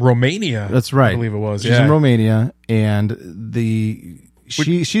 Romania. That's right. I believe it was. She's yeah. in Romania, and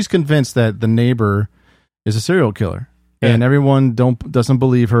she's convinced that the neighbor is a serial killer, and everyone doesn't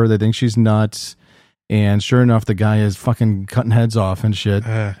believe her. They think she's nuts, and sure enough, the guy is fucking cutting heads off and shit.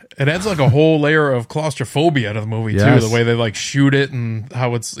 It adds like a whole layer of claustrophobia to the movie Yes. too. The way they like shoot it and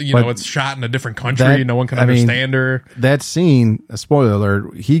how it's But it's shot in a different country. that- No one can I mean, understand her. That scene, a spoiler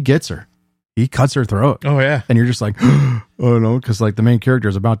alert, he gets her. He cuts her throat. Oh yeah, And you're just like, oh no, because like the main character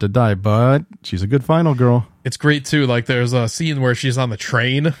is about to die, but she's a good final girl. it's great too. Like there's a scene where she's on the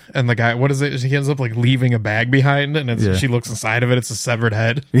train and the guy, what is it? She ends up like leaving a bag behind, and Yeah. she looks inside of it. It's a severed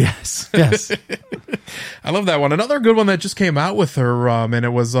head. Yes, yes. I love that one. Another good one that just came out with her, and it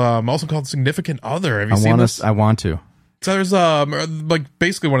was also called Significant Other. Have you seen this? I want to. So there's like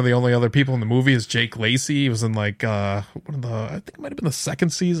basically one of the only other people in the movie is Jake Lacey. He was in like one of the, I think it might have been the second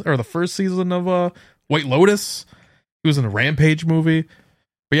season or the first season of White Lotus. He was in a Rampage movie.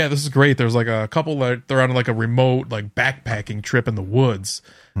 But yeah, this is great. There's like a couple that they're on like a remote like backpacking trip in the woods.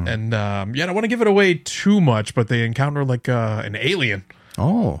 And I don't want to give it away too much, but they encounter like an alien.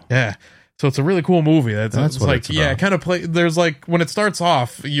 Oh, Yeah. So it's a really cool movie. That's That's it's what like, it's yeah, about. kind of play. There's like, when it starts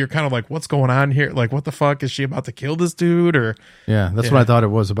off, you're kind of like, what's going on here? Like, what the fuck? Is she about to kill this dude? Or, yeah. That's Yeah. what I thought it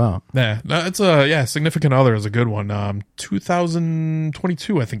was about. yeah, no, it's Significant Other is a good one.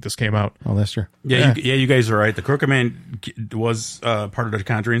 2022, I think this came out. Oh, that's true. Yeah, you guys are right. The Crooked Man was part of the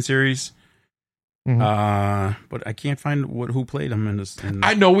Conjuring series. But I can't find who played him in this.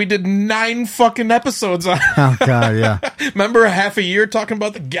 I know we did 9 fucking episodes on. Oh God, yeah. Remember half a year talking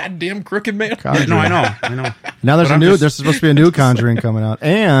about the goddamn Crooked Man? Conjuring. no, I know. Now there's But a I'm new. just- There's supposed to be a new Conjuring coming out,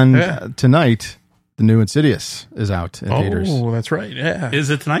 and Yeah. tonight the new Insidious is out in theaters. Oh, that's right. Yeah. Is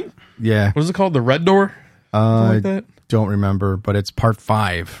it tonight? Yeah, What is it called? The Red Door? Something like that? don't remember, but it's part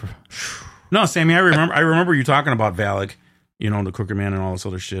 5. No, Sammy. I remember you talking about Valak. You know, the Crooked Man and all this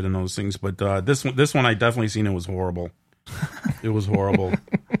other shit and those things. But this one I definitely seen. It was horrible. It was horrible.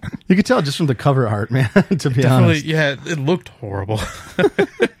 You could tell just from the cover art, man. To be Definitely, honest, yeah, it looked horrible.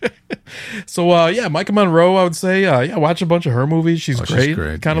 So, yeah, Micah Monroe, I would say, yeah, watch a bunch of her movies. She's she's great.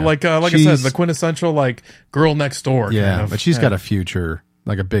 great, Kind of yeah. like I said, She's- the quintessential, like, girl next door. yeah, kind of. but she's Yeah. got a future,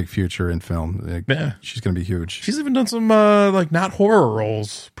 like a big future in film. Like, Yeah. she's gonna be huge. She's even done some, like, not horror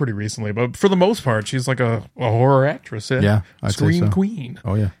roles pretty recently, but for the most part, she's like a horror actress. Yeah, Yeah, I'd say Scream so. queen.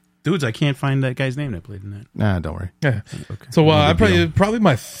 Oh yeah, Dudes, I can't find that guy's name that played in that. Nah, don't worry. Yeah. Okay. So No big deal. probably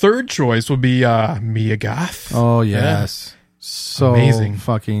my third choice would be Mia Goth. Oh yes, so Amazing.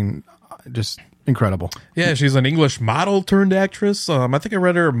 fucking just incredible. Yeah, she's an English model turned actress. I think I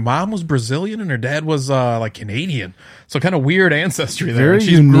read her mom was Brazilian and her dad was like Canadian. So kind of weird ancestry there. Very And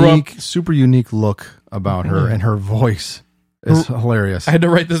she's grew up. unique, super unique look about her, and her voice is hilarious. I had to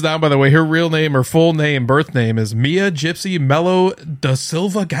write this down, by the way. Her real name, her full name, birth name is Mia Gypsy Mello da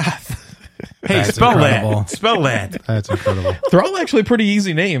Silva Goth. Hey, That's spell incredible. that. Spell that. That's incredible. They're all actually pretty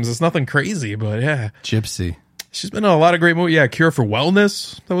easy names. It's nothing crazy, but yeah. Gypsy. She's been in a lot of great movies. Yeah, Cure for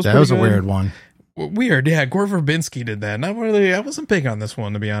Wellness. That was That pretty was a good. weird one. Weird, yeah. Gore Verbinski did that. Not really. I wasn't big on this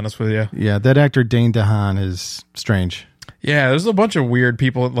one, to be honest with you. Yeah, that actor Dane DeHaan is strange. Yeah, there's a bunch of weird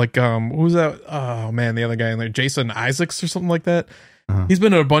people. Like, who's that? Oh man, the other guy in there, Jason Isaacs or something like that. He's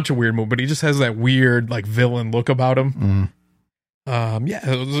been in a bunch of weird movies, but he just has that weird like villain look about him.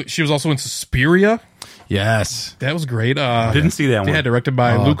 Yeah, she was also in Suspiria. Yes, That was great. Didn't see that one. Yeah, directed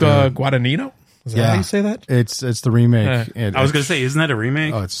by Oh, Luca good. Guadagnino. Is that Yeah. how you say that? it's the remake. I was going to say, isn't that a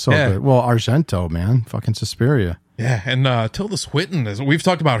remake? Oh, it's so Yeah. good. Well, Argento, man, fucking Suspiria. Yeah, and Tilda Swinton is. We've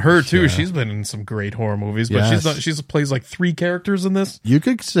talked about her too. Yeah. She's been in some great horror movies, but Yes. she's plays like 3 characters in this. You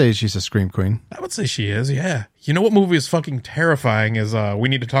could say she's a scream queen. I would say she is. Yeah. You know what movie is fucking terrifying is We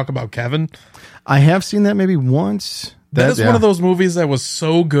Need to Talk About Kevin. I have seen that maybe once. That is yeah. one of those movies that was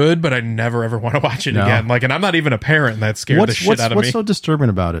so good, but I never ever want to watch it No. again. Like, and I'm not even a parent, and that scared the shit out of what's me. so disturbing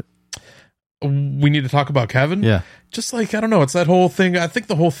about it? We Need to Talk About Kevin. Yeah. Just like, I don't know, it's that whole thing. I think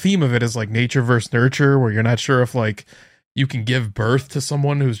the whole theme of it is like nature versus nurture, where you're not sure if like you can give birth to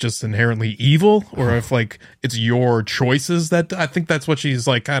someone who's just inherently evil, or if like it's your choices. That I think that's what she's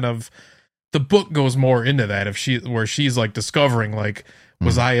like kind of. The book goes more into that, where she's like discovering like,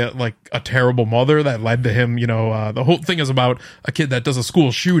 was I like a terrible mother that led to him? You know, the whole thing is about a kid that does a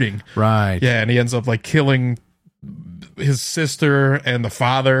school shooting. Right. Yeah, and he ends up like killing his sister and the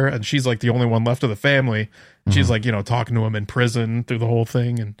father, and she's like the only one left of the family. She's like, you know, talking to him in prison through the whole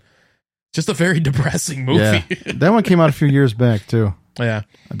thing, and just a very depressing movie. Yeah. That one came out a few years back too. Yeah.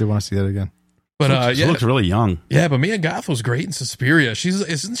 I do want to see that again. But She looks really young. yeah, but Mia Goth was great in Suspiria.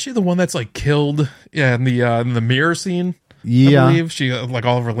 Isn't she the one that's like killed? Yeah, in the mirror scene. I Yeah. believe she like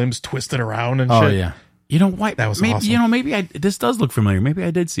all of her limbs twisted around and Oh shit. yeah. You know what? That was maybe, awesome. You know, maybe this does look familiar. Maybe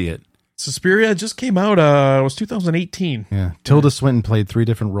I did see it. Suspiria just came out. It was 2018, Yeah. Tilda Swinton played 3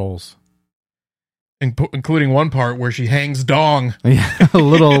 different roles. including one part where she hangs dong. Yeah. a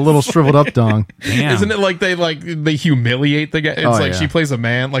little shriveled up dong. Damn. Isn't it like they humiliate the guy? It's Oh, like yeah. she plays a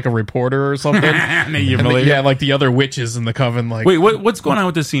man, like a reporter or something. They And humiliate yeah, him. like the other witches in the coven. Like, Wait, what's going on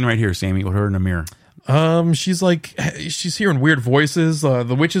with this scene right here, Sammy, with her in the mirror? she's hearing weird voices.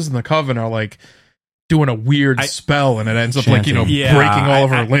 The witches in the coven are like doing a weird spell, and it ends up like, you know, Chanting. breaking all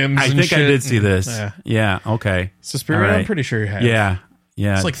of her limbs. I and think I shit. did see this. Yeah. Yeah. Okay. Suspiria, All right. I'm pretty sure you have. Yeah.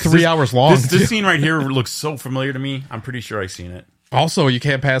 Yeah. It's like 3 hours long. This too. scene right here looks so familiar to me. I'm pretty sure I've seen it. Also, you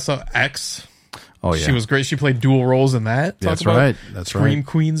can't pass up X. Oh yeah. She was great. She played dual roles in that. Talk That's about right. That's Scream right.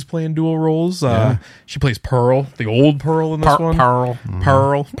 Queens playing dual roles. Yeah. She plays Pearl, the old Pearl in this one. Pearl.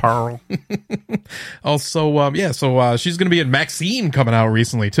 Pearl. Also, so she's going to be in Maxine coming out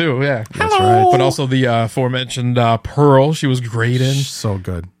recently too. Yeah, That's right. But also the aforementioned Pearl, she was great in. So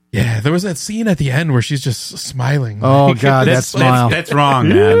good. Yeah, there was that scene at the end where she's just smiling. Oh Like, God, that smile. That's wrong,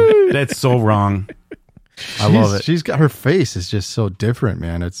 man. That's so wrong. I love it. She's got her face is just so different,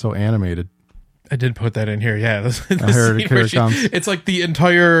 man. It's so animated. I did put that in here. Yeah, the heard it. scene Here where it comes. it's like the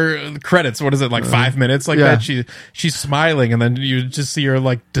entire credits. What is it, like 5 minutes? Like yeah. that. She's smiling, and then you just see her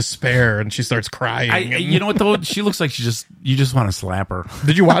like despair, and she starts crying. You know what though? She looks like you just want to slap her.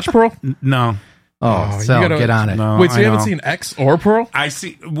 Did you watch Pearl? No. Oh, you so gotta- get on it. No. Wait, so I you haven't know. seen X or Pearl? I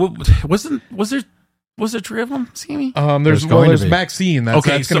see. Was there 3 of them, Sammy? There's going to there's be. Maxine. That's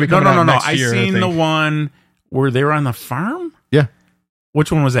Okay, going so to be coming out no. next I year, seen think. the one where they were on the farm. Yeah.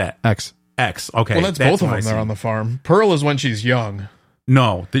 Which one was that? X. X. Okay. Well, that's both of what I them. They're seen. on the farm. Pearl is when she's young.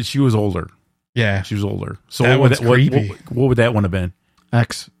 No, that she was older. Yeah, She was older. So That what would one's that, what, creepy. what would that one have been?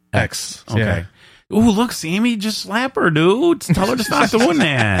 X. X. Okay. Yeah. Ooh, look, Sammy, just slap her, dude. Tell her to stop doing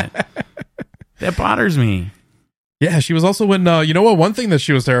that. That bothers me. Yeah, she was also in. You know what? One thing that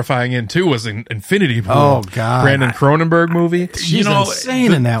she was terrifying in too was in Infinity Pool. Oh God. Brandon Cronenberg movie. She's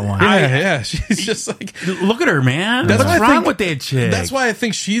insane in that one. Yeah, she's just like. Look at her, man. That's What's why I wrong think- with that chick? That's why I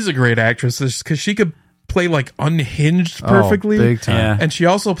think she's a great actress, because she could play like unhinged Oh, perfectly. big time. Yeah. And she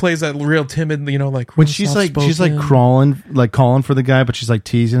also plays that real timid, you know, like When real she's like soft-spoken. crawling, like calling for the guy, but she's like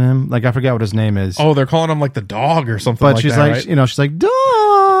teasing him. Like I forgot what his name is. Oh, they're calling him like the dog or something. but like she's that, like, right? you know, she's like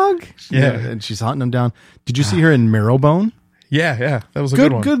dog. Yeah. and she's hunting him down. Did you see her in Marrowbone? Yeah, that was a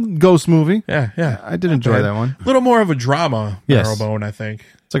good one. Good ghost movie. Yeah. I did enjoy that one. A little more of a drama, Yes. Marrowbone, I think.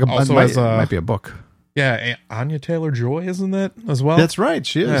 It's like Also might, has, might be a book. Yeah, Anya Taylor-Joy, isn't that as well? That's right.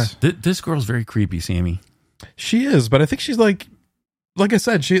 She is. This girl's very creepy, Sammy. She is, but I think she's like I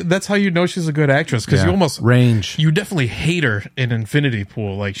said, that's how you know she's a good actress, because Yeah. you almost range. you definitely hate her in Infinity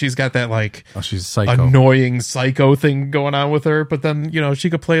Pool. Like, she's got that like Oh, she's psycho. annoying psycho thing going on with her, but then she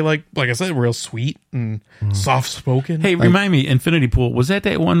could play like I said, real sweet and soft spoken. Hey, remind me, Infinity Pool, was that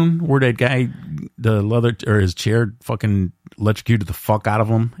one where that guy, the leather or his chair, fucking electrocuted the fuck out of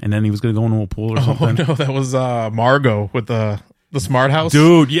him, and then he was going to go into a pool or something? Oh no, that was Margot with the smart house,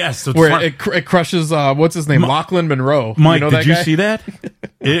 Dude, yes, the where front- it crushes what's his name, Lachlan Monroe. Mike, you know did that you guy? see that?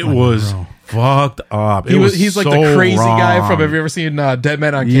 It was fucked up. He's like the crazy guy from. Have you ever seen Dead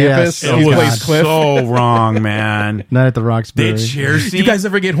Men on Yes. Campus? Oh, He God. plays Cliff. so wrong, man. Night at the Roxbury. That chair scene, You guys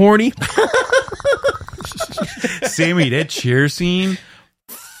ever get horny? Sammy, that chair scene,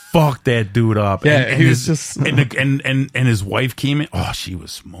 fucked that dude up. Yeah, and he was his, just- and his wife came in. Oh, she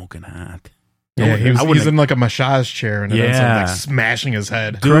was smoking hot. Yeah, he I was wouldn't in like a massage chair and it ends up Yeah. like smashing his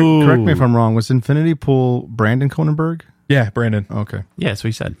head. Correct me if I'm wrong. Was Infinity Pool Brandon Cronenberg? Yeah, Brandon. Okay. Yeah, that's what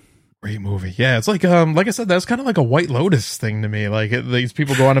he said. Great movie. Yeah, it's like I said, that's kind of like a White Lotus thing to me. Like these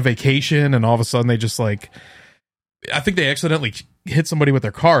people go on a vacation and all of a sudden they just like, I think they accidentally hit somebody with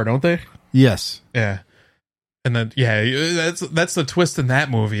their car, don't they? Yes. Yeah. And then that's the twist in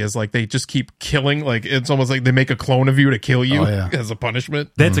that movie is like they just keep killing. Like it's almost like they make a clone of you to kill you Oh, yeah. as a punishment.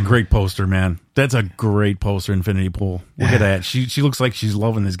 That's a great poster, man. That's a great poster, Infinity Pool. Look at that. She looks like she's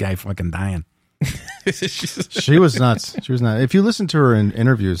loving this guy fucking dying. She was nuts. She was nuts. If you listen to her in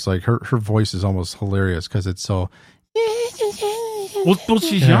interviews, like her voice is almost hilarious because it's so. Well,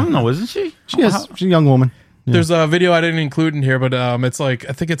 she's young though, isn't she? She's a young woman. There's a video I didn't include in here, but it's like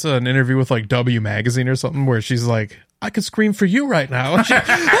I think it's an interview with like W Magazine or something where she's like, "I could scream for you right now."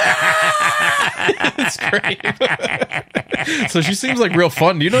 It's great. So she seems like real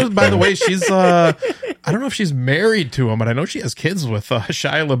fun. Do you know? By the way, she's I don't know if she's married to him, but I know she has kids with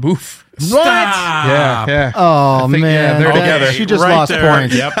Shia LaBeouf. What? Yeah. Oh think, man, they're that- together. She just Right lost there.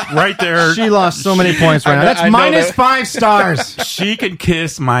 points. Yep, right there. She lost so many points right now. I That's know minus that. 5 stars. She can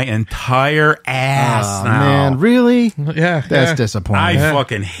kiss my entire ass Oh, now. man, really? Yeah. That's disappointing. I Yeah.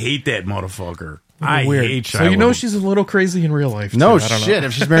 fucking hate that motherfucker. I Weird. hate So you know Shia she's a little crazy in real life. No too. I don't know. shit.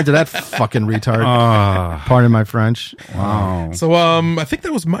 If she's married to that fucking retard, LaBeouf. pardon my French. Wow. So I think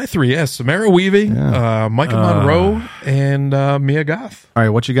that was my three. Yes, Samara Weaving, Micah Monroe, and Mia Goth. All right,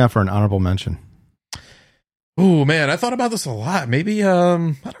 what you got for an honorable mention? Oh man, I thought about this a lot. Maybe I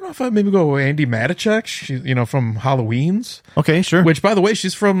don't know if I'd maybe go Andy Matichak. She, from Halloween's. Okay, sure. Which, by the way,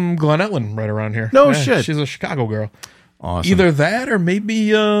 she's from Glen Ellen, right around here. No shit. She's a Chicago girl. Awesome. Either that or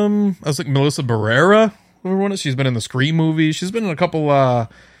maybe I was like Melissa Barrera. She's been in the Scream movie. She's been in a couple.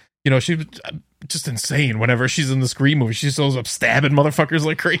 She's just insane. Whenever she's in the Scream movie, she shows up stabbing motherfuckers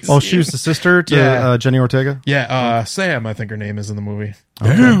like crazy. Oh, she was the sister to Yeah. Jenny Ortega? Yeah, Sam, I think her name is in the movie.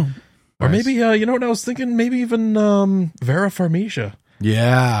 Okay. Or Nice. maybe, you know what I was thinking? Maybe even Vera Farmiga.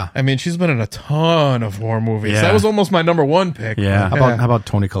 Yeah. I mean, she's been in a ton of horror movies. Yeah. That was almost my number one pick. Yeah. How about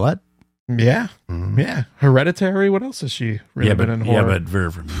Toni Collette? Yeah. Yeah. Hereditary. What else has she really Yeah, been but in horror?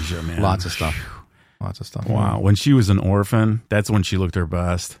 Vera Farmiga, man. Lots of stuff. Lots of stuff. Wow. When she was an orphan, that's when she looked her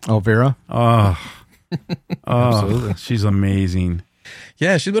best. Oh, Vera? Oh, Absolutely. she's amazing.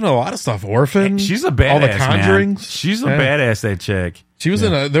 Yeah, she's been in a lot of stuff. Orphan. She's a badass, All the man. Conjurings. She's a Yeah. badass, that chick. She was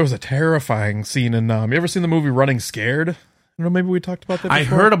there was a terrifying scene in, you ever seen the movie Running Scared? I don't know, maybe we talked about that before. I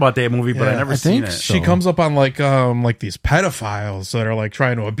heard about that movie, but I Yeah. never I seen think it. so. She comes up on like these pedophiles that are like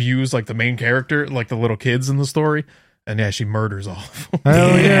trying to abuse like the main character, like the little kids in the story. And yeah, she murders all of them.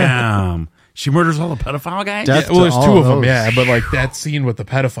 Hell yeah. Damn. She murders all the pedophile guys? Death Well, to there's all two of them, those. yeah, but like that scene with the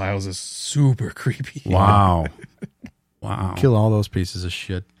pedophiles is super creepy. Wow. Wow. Kill all those pieces of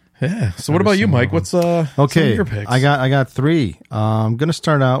shit. Yeah. So what about you, Mike? What's some of Okay, your picks? I got 3. I'm gonna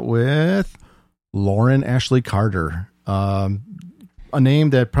start out with Lauren Ashley Carter, a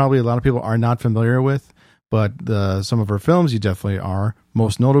name that probably a lot of people are not familiar with, but some of her films you definitely are.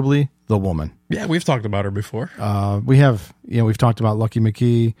 Most notably, The Woman. Yeah, we've talked about her before. We've talked about Lucky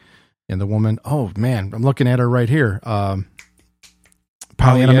McKee and The Woman. Oh man, I'm looking at her right here.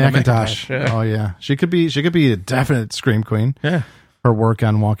 Pollyanna McIntosh. Yeah. Oh yeah, she could be a definite scream queen. Yeah. Her work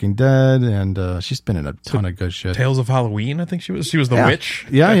on Walking Dead, and she's been in a ton of good shit. Tales of Halloween, I think she was the Yeah. witch.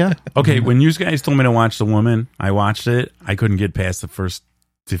 Yeah. Okay, when you guys told me to watch The Woman, I watched it. I couldn't get past the first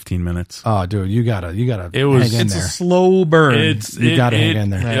 15 minutes. Oh, dude, you gotta It was- hang in It's a there. slow burn. You gotta hang in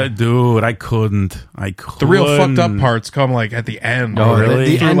there. Yeah, dude, I couldn't. The real fucked up parts come like at the end. Oh, really?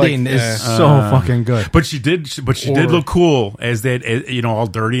 The Through, like, ending is so fucking good. But she did look cool as that, all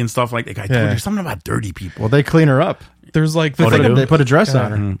dirty and stuff like that. I told Yeah. you something about dirty people. Well, they clean her up. There's like the Oh, thing. they do? They put a dress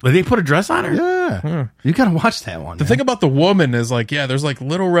on her. Did they put a dress on her? Yeah, you gotta watch that one. The thing about the woman is like, yeah, there's like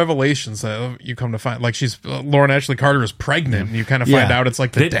little revelations that you come to find. Like she's Lauren Ashley Carter is pregnant, and you kind of find Yeah. out it's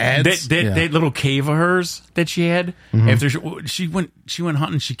like the dad's. That little cave of hers that she had after she went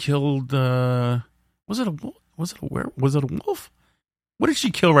hunting. She killed. Was it a wolf? What did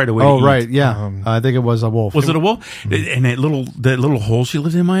she kill right away? Oh, to eat? right, yeah. I think it was a wolf. Was it a wolf? And that little hole she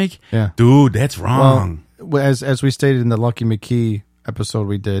lived in, Mike. Yeah. Dude, that's wrong. Well, as we stated in the Lucky McKee episode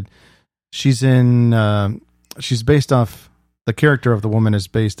we did, she's in. She's based off. The character of the woman is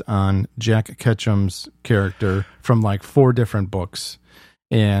based on Jack Ketchum's character from like 4 different books,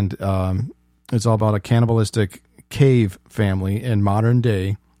 and it's all about a cannibalistic cave family in modern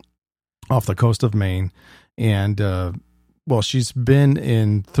day, off the coast of Maine, and well, she's been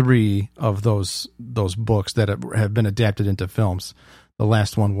in 3 of those books that have been adapted into films. The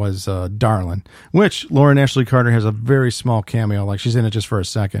last one was Darlin', which Lauren Ashley Carter has a very small cameo, like she's in it just for a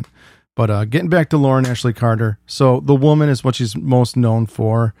second. But getting back to Lauren Ashley Carter, so The Woman is what she's most known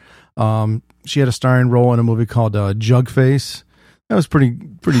for. She had a starring role in a movie called Jugface. That was pretty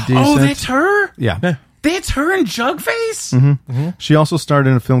decent. Oh, that's her. Yeah. That's her in Jugface. Mm-hmm. She also starred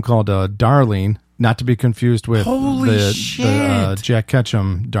in a film called Darlene, not to be confused with Holy the shit. Jack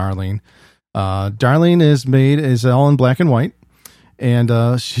Ketchum Darlene. Darlene is all in black and white, and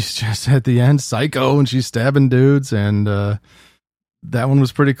she's just at the end psycho, and she's stabbing dudes, and that one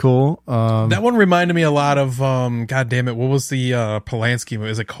was pretty cool. That one reminded me a lot of God damn it, what was the Polanski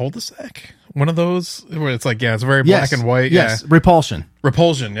movie? Is it Cul-de-sac? One of those where it's like, yeah, it's very black and white. Yes, Yeah. Repulsion.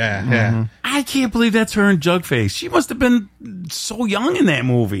 Repulsion, yeah. I can't believe that's her in Jugface. She must have been so young in that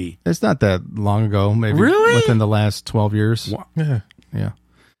movie. It's not that long ago, maybe Really? within the last 12 years. Yeah. Yeah.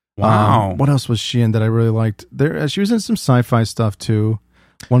 Wow. What else was she in that I really liked? She was in some sci-fi stuff too.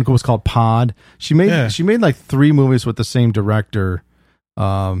 One was called Pod. She made like 3 movies with the same director.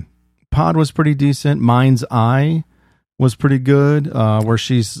 Pod was pretty decent. Mind's Eye was pretty good. Where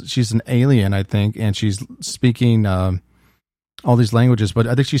she's an alien, I think, and she's speaking all these languages, but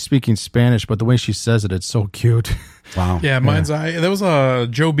I think she's speaking Spanish. But the way she says it, it's so cute. Wow. Yeah, Mind's Eye. There was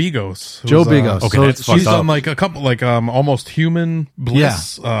Joe Begos. Joe Begos. okay, So that's fucked She's up. done like a couple, like Almost Human,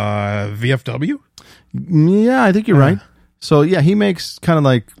 Bliss, VFW. Yeah, I think you're right. So yeah, he makes kind of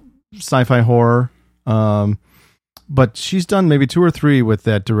like sci-fi horror. But she's done maybe 2 or 3 with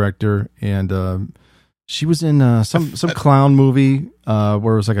that director, and she was in some clown movie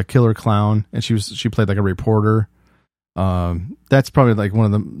where it was like a killer clown, and she played like a reporter. That's probably like one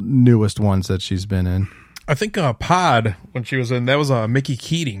of the newest ones that she's been in. I think Pod, when she was in, that was Mickey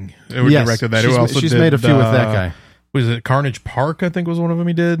Keating who Yes, directed that. she's made a few with that guy. Was it Carnage Park? I think was one of them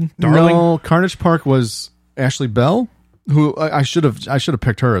he did. Darling. No, Carnage Park was Ashley Bell, who I should have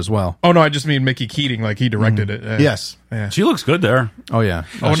picked her as well. Oh no, I just mean Mickey Keating, like he directed it. Yeah. Yes. Yeah. She looks good there. Oh yeah.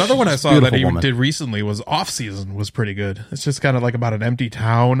 Oh, another one I She's a saw that beautiful he woman. did recently was Off Season. Was pretty good. It's just kind of like about an empty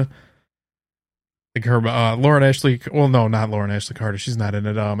town. Like her, Lauren Ashley. Well, no, not Lauren Ashley Carter. She's not in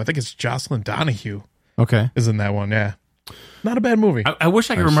it. I think it's Jocelyn Donahue Okay. is in that one. Yeah, not a bad movie. I wish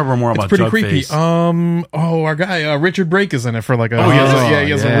I could remember more It's about pretty Jugface. creepy. Our guy Richard Brake is in it for like a. Oh, he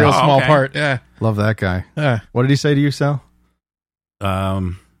has yeah. a real Oh, small okay. part. Yeah, Love that guy. yeah. What did he say to you, Sal?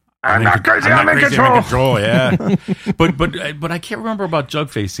 I'm not crazy. I'm in control. Yeah, but I can't remember about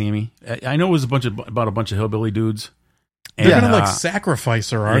Jugface, Sammy. I know it was about a bunch of hillbilly dudes. And, They're gonna like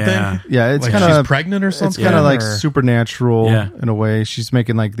sacrifice her, aren't yeah. they? Yeah, it's Like kind she's of pregnant or It's something. kind of like or- supernatural Yeah. in a way. She's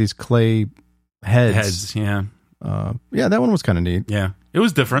making like these clay heads. Heads. Yeah, Yeah, that one was kind of neat. yeah. It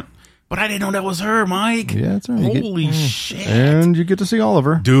was different, but I didn't know that was her, Mike. Yeah, it's all right. You get- Holy shit. and you get to see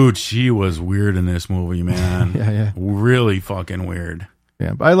Oliver. Dude, she was weird in this movie, man. Yeah. Really fucking weird.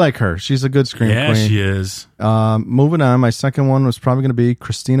 Yeah, but I like her. She's a good scream Yeah, queen. she is. Moving on, my second one was probably going to be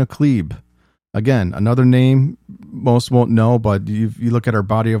Christina Klebe. Again, another name most won't know, but you look at her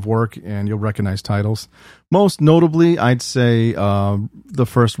body of work and you'll recognize titles. Most notably, I'd say the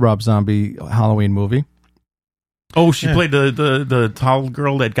first Rob Zombie Halloween movie. Oh, she played the tall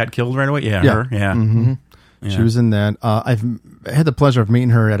girl that got killed right away? Yeah, Yeah. her. Yeah. Mm-hmm. Yeah. She was in that. I've had the pleasure of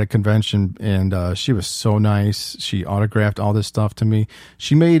meeting her at a convention, and she was so nice. She autographed all this stuff to me.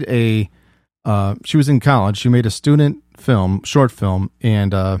 She made she was in college. She made a student short film,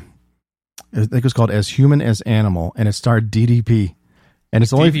 and I think it was called As Human as Animal, and it starred DDP. and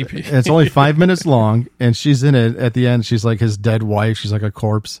it's only DVP. it's only 5 minutes long, and she's in it at the end. She's like his dead wife. She's like a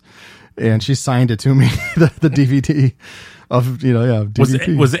corpse, and she signed it to me, the DVD of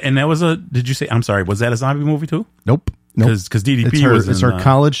DDP. Was it? And that was a. Did you say? I'm sorry. Was that a zombie movie too? Nope. Because DDP it's her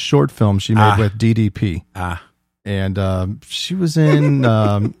college short film she made with DDP. And she was in.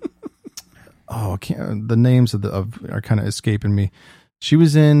 I can't. The names are kind of escaping me. She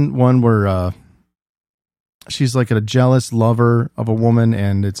was in one where she's like a jealous lover of a woman,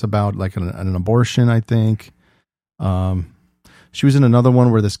 and it's about like an abortion, I think. She was in another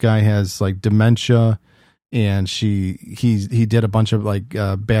one where this guy has like dementia, and he did a bunch of like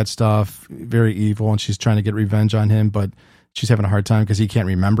bad stuff, very evil, and she's trying to get revenge on him, but she's having a hard time because he can't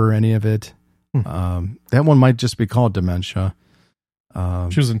remember any of it. That one might just be called Dementia.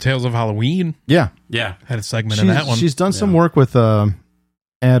 She was in Tales of Halloween. Yeah. Had a segment in that one. She's done some work with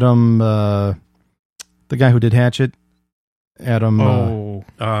Adam, the guy who did Hatchet. Adam. I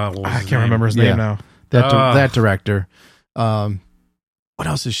can't remember his name now. That director. What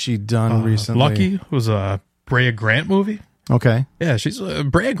else has she done recently? Lucky was a Brea Grant movie. Okay. Yeah, she's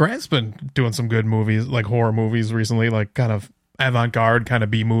Brea Grant's been doing some good movies, like horror movies recently, like kind of avant-garde kind of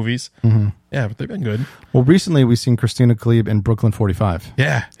B movies. Mm-hmm. Yeah, but they've been good. Well, recently we've seen Christina Klebe in Brooklyn 45.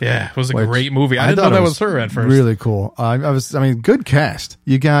 Yeah, it was a great movie. I didn't know that was her at first. Really cool. Good cast.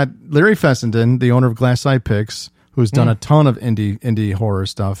 You got Larry Fessenden, the owner of Glass Eye Pix, who's done a ton of indie horror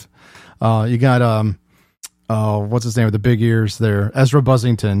stuff. You got what's his name with the big ears there? Ezra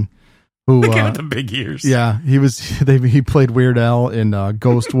Buzzington. Who, the guy with the big ears. Yeah, he played Weird Al in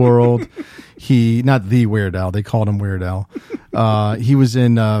Ghost World. Not the Weird Al, they called him Weird Al. He was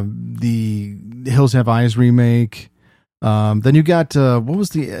in the Hills Have Eyes remake. Then you got what was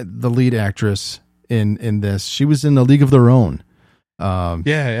the lead actress in this? She was in A League of Their Own.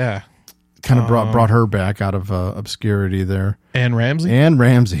 Yeah. Kind of brought her back out of obscurity there. Anne Ramsey? Anne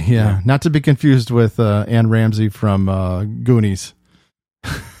Ramsey, yeah. Not to be confused with Anne Ramsey from Goonies.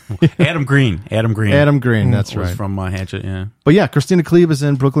 Adam Green, that's right. From Hatchet, yeah. But yeah, Christina Klebe is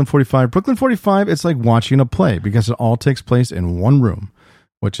in Brooklyn 45. Brooklyn 45, it's like watching a play because it all takes place in one room,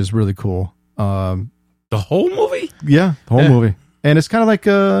 which is really cool. The whole movie? Yeah, the whole movie. And it's kind of like,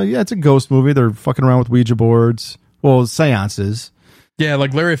 it's a ghost movie. They're fucking around with Ouija boards. Well, seances. Yeah,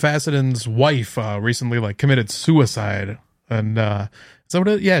 like Larry Fessenden's wife recently like committed suicide. And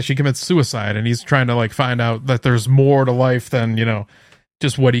she commits suicide, and he's trying to like find out that there's more to life than,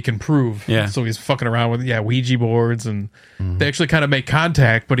 just what he can prove. Yeah. So he's fucking around with Ouija boards, and they actually kind of make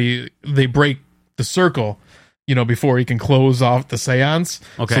contact, but they break the circle, before he can close off the seance.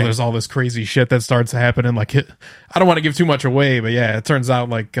 Okay. So there's all this crazy shit that starts happening. Like, I don't want to give too much away, but yeah, it turns out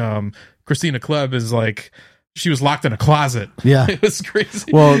like Christina Klebe is like, she was locked in a closet. Yeah. It was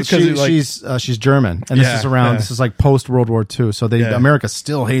crazy. Well, she's German, and this is like post World War II. So America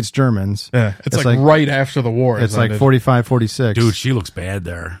still hates Germans. Yeah. It's like right after the war. It's like 45, 46. Dude, she looks bad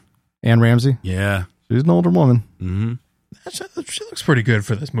there. Anne Ramsey? Yeah. She's an older woman. Mm-hmm. She looks pretty good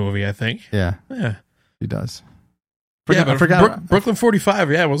for this movie, I think. Yeah. Yeah. She does. I forgot. Brooklyn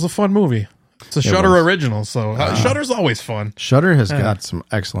 45, it was a fun movie. It's a Shudder original, so Shudder's always fun. Shudder has got some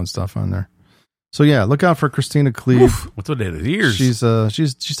excellent stuff on there. So yeah, look out for Christina Klebe. What's with that ears? She's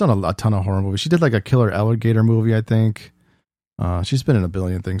done a ton of horror movies. She did like a killer alligator movie, I think. She's been in a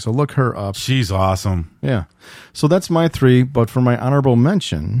billion things. So look her up. She's awesome. Yeah. So that's my 3. But for my honorable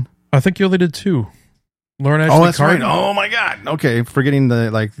mention, I think you only did 2. Lauren Ashley. Oh, that's Carter. right. Oh my God. Okay, forgetting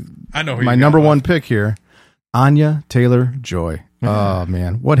I know who my number one pick here, Anya Taylor-Joy. Oh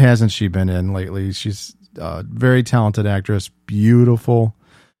man, what hasn't she been in lately? She's a very talented actress, beautiful.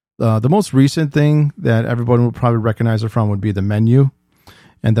 The most recent thing that everyone would probably recognize her from would be The Menu.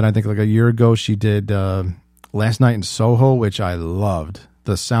 And then I think like a year ago, she did Last Night in Soho, which I loved.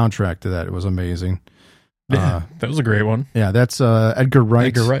 The soundtrack to that, it was amazing. Yeah, that was a great one. Yeah, that's Edgar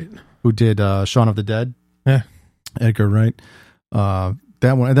Wright. Who did Shaun of the Dead. Yeah. Edgar Wright. That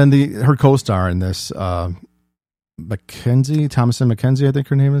one. And then her co-star in this, Thomasin McKenzie, I think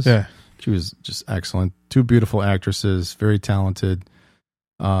her name is. Yeah. She was just excellent. 2 beautiful actresses, very talented.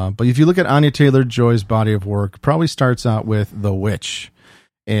 But if you look at Anya Taylor-Joy's body of work, probably starts out with The Witch.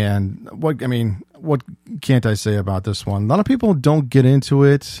 And what can't I say about this one? A lot of people don't get into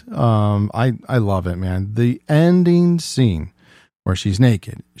it. I love it, man. The ending scene where she's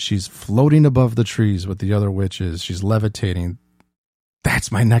naked, she's floating above the trees with the other witches, she's levitating.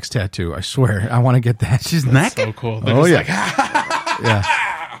 That's my next tattoo. I swear, I want to get that. She's naked. So cool. They're yeah.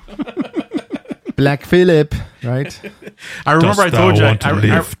 Black Phillip, right? I remember I told you. I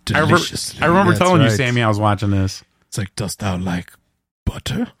remember telling you, right. Sammy, I was watching this. It's like, dost thou like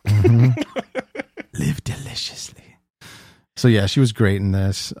butter? Mm-hmm. Live deliciously. So yeah, she was great in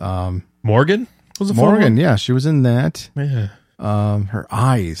this. Morgan was the Morgan, yeah, she was in that. Yeah. Her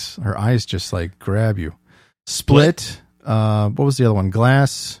eyes just like grab you. Split. What was the other one?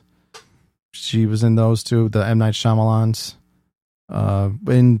 Glass. She was in those two. The M. Night Shyamalans.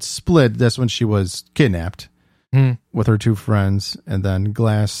 In Split, that's when she was kidnapped with her two friends, and then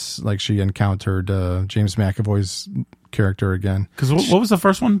Glass, like she encountered James McAvoy's character again. Because what was the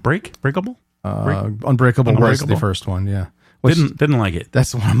first one? Breakable? Unbreakable was the first one. Yeah, Didn't like it.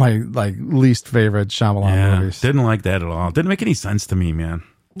 That's one of my like least favorite Shyamalan movies. Didn't like that at all. Didn't make any sense to me, man.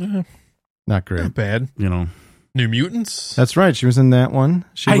 Not great. Not bad. You know. New Mutants. That's right. She was in that one.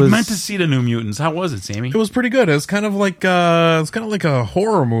 I meant to see the New Mutants. How was it, Sammy? It was pretty good. It was kind of like a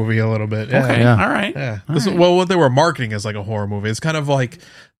horror movie a little bit. Yeah. Okay, Yeah. all right. Yeah. All This, right. well, what they were marketing as like a horror movie. It's kind of like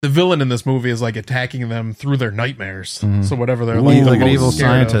the villain in this movie is like attacking them through their nightmares. So whatever they're like, Like an most evil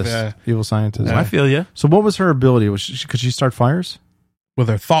scared of, scientist. yeah. Evil scientist. I feel you. So what was her ability? Could she start fires? With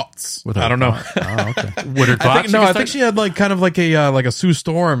her thoughts. With her I don't know. Oh, okay. With her thoughts? I think she had like kind of like a Sue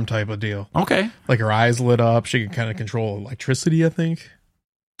Storm type of deal. Okay. Like her eyes lit up. She could kind of control electricity, I think.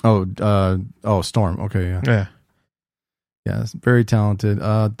 Storm. Okay, yeah. Yeah. Yeah, it's very talented.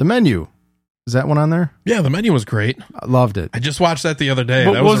 The Menu. Is that one on there? Yeah, the Menu was great. I loved it. I just watched that the other day.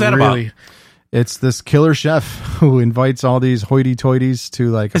 What was that about? It's this killer chef who invites all these hoity-toities to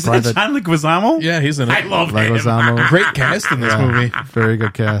like a Is that private John Leguizamo? Yeah, he's in it. I love him. Leguizamo. Great cast in this Yeah, movie. very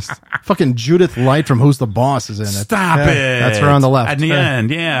good cast. Fucking Judith Light from Who's the Boss is in it. Stop Yeah, it. that's her on the left. At the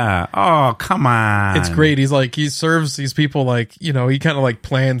end, yeah. Oh, come on. It's great. He serves these people like, he kind of like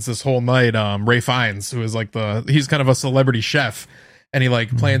plans this whole night. Ray Fiennes, who is like he's kind of a celebrity chef, and he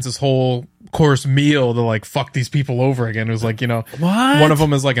like plans this whole course meal to like fuck these people over again. It was like, What? one of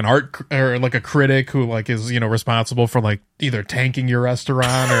them is like an art or like a critic who like is, responsible for like either tanking your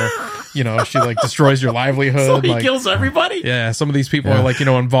restaurant or, she like destroys your livelihood. So he like, kills everybody? yeah, some of these people are like,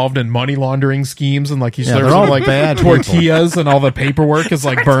 involved in money laundering schemes, and like he serves they're all them like bad tortillas and all the paperwork is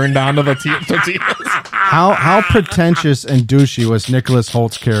like burned onto the tortillas. How pretentious and douchey was Nicholas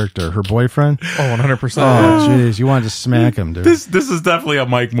Holt's character, her boyfriend? Oh, 100%. Oh, jeez, you wanted to smack him, dude. This is definitely a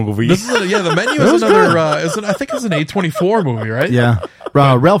Mike movie. This is the Menu is another. I think it's an A24 movie, right? Yeah.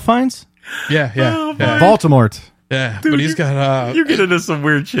 Ralph Fiennes? yeah. Baltimore. Yeah, but he's got. you get into some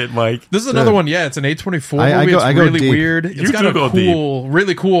weird shit, Mike. This is another one. Yeah, it's an A24 I movie. go- It's I go really deep. weird. It's You got do a go cool,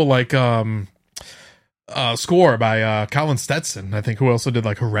 really cool like score by Colin Stetson. I think who also did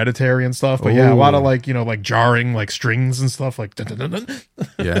like Hereditary and stuff. But yeah, a lot of like like jarring like strings and stuff like. Dun, dun, dun, dun.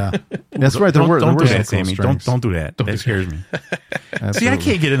 Yeah. That's right. Don't do some that, cool Sammy. strings. Don't do that. That scares me. See, I Absolutely.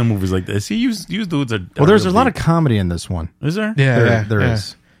 can't get into movies like this. See, you dudes are. Well, there's a lot of comedy in this one. Is there? Yeah, There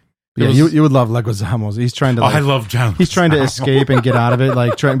is. It Yeah, was- you would love Leguizamo. He's trying to. Oh, Like, I love John. he's trying to escape and get out of it.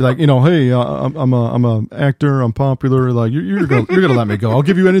 Like trying to be like, hey, I'm a actor. I'm popular. Like you're gonna let me go. I'll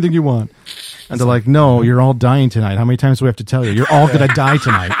give you anything you want. And they're like, no, you're all dying tonight. How many times do we have to tell you? You're all gonna die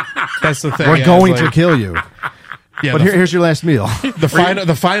tonight. That's the thing. We're yeah, going it's to like- kill you. Yeah, But here's your last meal.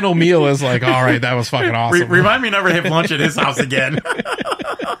 the final meal is like, all right, that was fucking awesome. Remind me never to have lunch at his house again.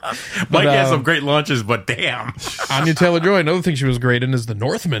 Mike has some great lunches, but damn. Anya Taylor-Joy. Another thing she was great in is The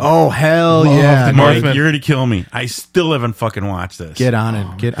Northman. Oh hell yeah! the Mike. Mike, Northman. you're going to kill me. I still haven't fucking watched this. Get on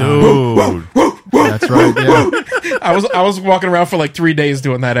it. Get on. Dude. That's right. Yeah. I was walking around for like 3 days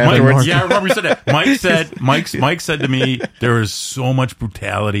doing that Mike, afterwards. yeah, I remember you said that. Mike said to me, there is so much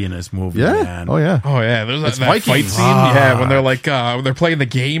brutality in this movie, Yeah. man. Oh yeah. Oh yeah, there's that Vikings. fight scene. Yeah, when they're like when they're playing the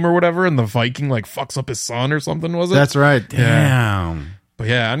game or whatever, and the Viking like fucks up his son or something. Was it? That's right. Damn. But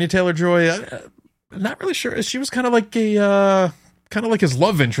yeah, Anya Taylor-Joy. I'm not really sure. She was kind of like his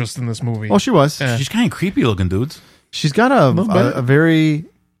love interest in this movie. Oh, she was. Yeah. She's kind of creepy looking, dudes. She's got little bit. a very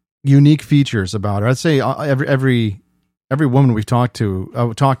unique features about her. I'd say every woman we've talked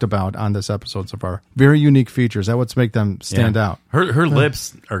about on this episode so far, very unique features. That what's make them stand out. Her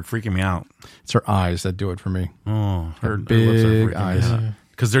lips are freaking me out. It's her eyes that do it for me. Oh, her big lips are freaking eyes. me out.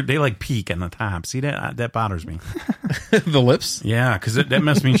 Because they like peak on the top. See, that bothers me. The lips. Yeah, because that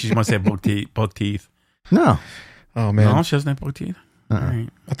must mean she must have buck teeth. No. Oh man, No, she doesn't have buck teeth. All right.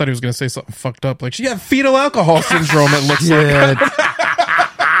 I thought he was gonna say something fucked up, like she got fetal alcohol syndrome. It looks like. Yeah.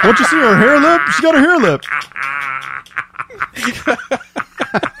 Don't you see her hair lip? She got a hair lip.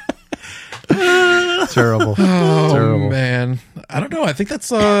 Terrible. Oh Terrible. man, I don't know. I think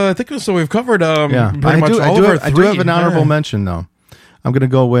that's. I think so. We've covered. Yeah. pretty much all of our I do three. have an honorable Yeah. mention though. I'm going to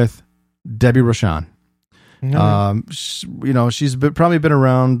go with Debbie Rochon. She's probably been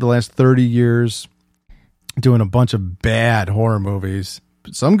around the last 30 years doing a bunch of bad horror movies,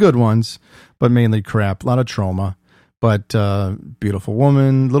 some good ones, but mainly crap, a lot of trauma. But beautiful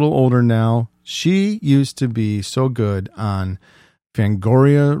woman, a little older now. She used to be so good on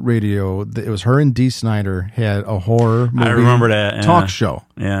Fangoria Radio. It was her and Dee Snider had a horror movie. I remember that talk show.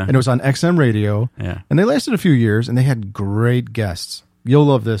 Yeah, and it was on XM Radio. Yeah, and they lasted a few years, and they had great guests. You'll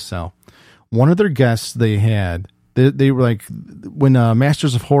love this, Sal. One of their guests they had. They were like when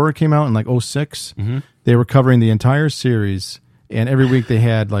Masters of Horror came out in like 06, they were covering the entire series, and every week they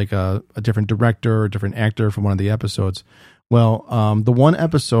had like a different director or a different actor from one of the episodes. Well, the one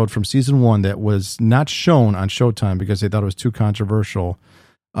episode from season 1 that was not shown on Showtime because they thought it was too controversial,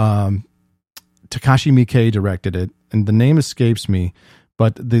 Takashi Miike directed it, and the name escapes me,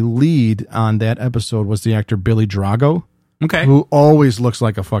 but the lead on that episode was the actor Billy Drago. Okay. Who always looks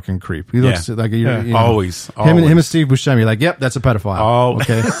like a fucking creep. He looks like you know, always. Him and Steve Buscemi. You're like, yep, that's a pedophile. Oh,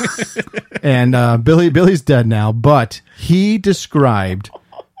 okay. And Billy's dead now, but he described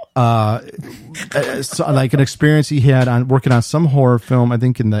like an experience he had on working on some horror film. I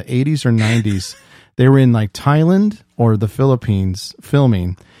think in the 80s or 90s, they were in like Thailand or the Philippines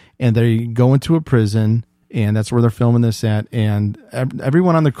filming, and they go into a prison, and that's where they're filming this at. And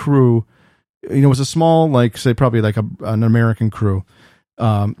everyone on the crew. You know, it was a small, like, say, probably like an American crew.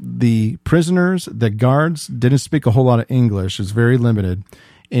 The prisoners, the guards, didn't speak a whole lot of English. It was very limited.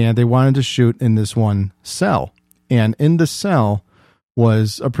 And they wanted to shoot in this one cell. And in the cell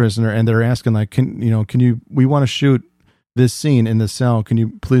was a prisoner. And they're asking, like, we want to shoot this scene in the cell. Can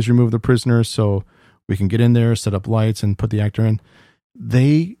you please remove the prisoner so we can get in there, set up lights, and put the actor in?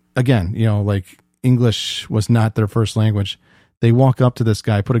 They, again, like, English was not their first language. They walk up to this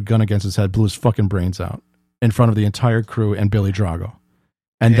guy, put a gun against his head, blew his fucking brains out in front of the entire crew and Billy Drago.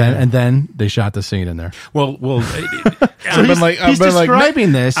 And then they shot the scene in there. Well, so he's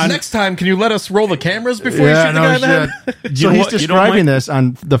describing this. Next time, can you let us roll the cameras before you shoot the guy in the head? So he's describing this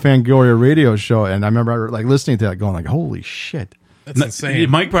on the Fangoria radio show, and I remember like listening to that, going like, "Holy shit, that's insane!"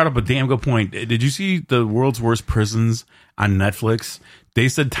 Mike brought up a damn good point. Did you see the world's worst prisons on Netflix? They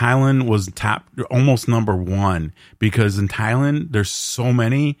said Thailand was almost number 1 because in Thailand there's so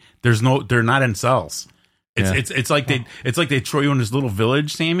many. They're not in cells. It's like they throw you in this little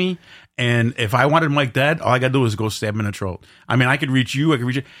village, Sammy. And if I wanted Mike dead, all I gotta do is go stab him in the throat. I mean, I could reach you. I could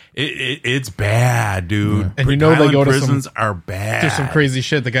reach you. It's bad, dude. Yeah. And you know Thailand they go to prisons are bad. There's some crazy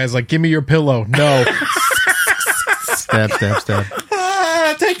shit. The guy's like, "Give me your pillow." No. Stab.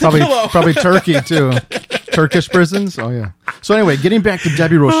 Take the pillow. Probably Turkey too. Turkish prisons. Oh yeah. So anyway, getting back to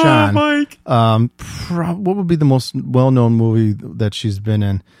Debbie Rochon. Mike. What would be the most well-known movie that she's been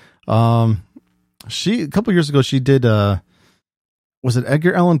in? She a couple years ago she did. Was it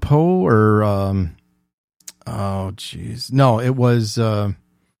Edgar Allan Poe or? Oh jeez, no, it was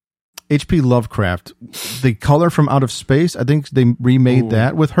H.P. Lovecraft. The Color from Out of Space. I think they remade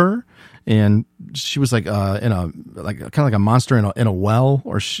that with her. And she was like in a kind of like a monster in a well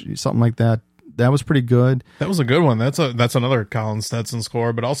or something like that. That was pretty good. That was a good one. That's another Colin Stetson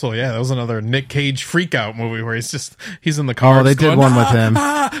score, but also that was another Nick Cage freak out movie where he's in the car. Oh, they did one with him.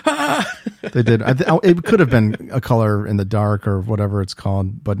 They did. It could have been A Color in the Dark or whatever it's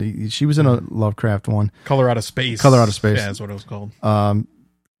called, but she was in a Lovecraft one. Color Out of Space. Color Out of Space. Yeah, that's what it was called.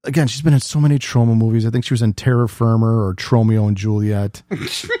 Again, she's been in so many Troma movies. I think she was in Terror Firmer or Tromeo and Juliet.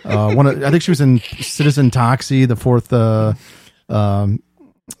 I think she was in Citizen Toxie, the fourth.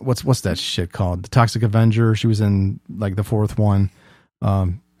 What's that shit called? The Toxic Avenger. She was in like the fourth one.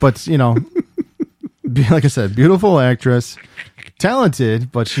 But like I said, beautiful actress,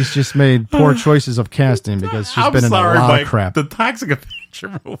 talented, but she's just made poor choices of casting because she's been in a lot of crap. The Toxic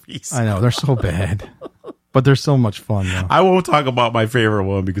Avenger movies. I know they're so bad. But they're so much fun, though. I won't talk about my favorite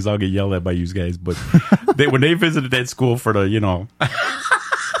one because I'll get yelled at by you guys. But when they visited that school for the,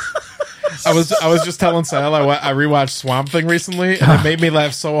 I was just telling Sal I rewatched Swamp Thing recently, and it made me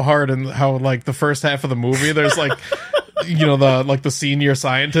laugh so hard. And how like the first half of the movie, there's like, the senior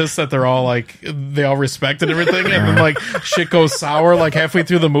scientists that they're all like they all respect and everything, and then like shit goes sour like halfway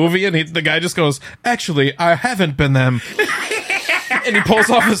through the movie, and the guy just goes, "Actually, I haven't been them." And he pulls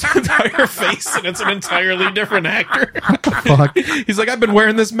off his entire face, and it's an entirely different actor. Fuck. He's like, "I've been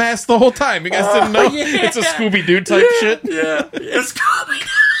wearing this mask the whole time. You guys didn't know?" Yeah. It's a Scooby-Doo type shit. Yeah, it's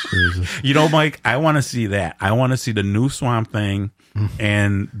Scooby-Doo. Mike, I want to see that. I want to see the new Swamp Thing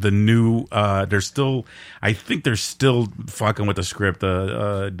and the new. I think they're still fucking with the script.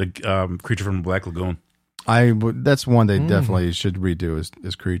 The Creature from the Black Lagoon. That's one they definitely should redo.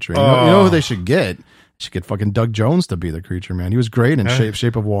 Is Creature? You know who they should get? Should get fucking Doug Jones to be the Creature, man. He was great in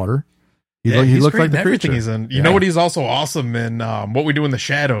Shape of Water. He looked like the Creature. He's in. You know what? He's also awesome in What We Do in the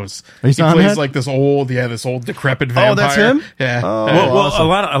Shadows. He plays like this old decrepit vampire. Oh, that's him. Yeah. Well,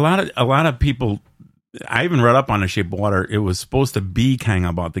 awesome. a lot of people I even read up on The Shape of Water. It was supposed to be kind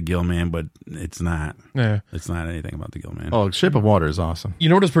of about the Gill Man, but it's not. Yeah. It's not anything about the Gill Man. Oh, Shape of Water is awesome. You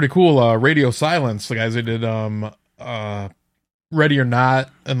know what is pretty cool? Radio Silence, the guys who did Ready or Not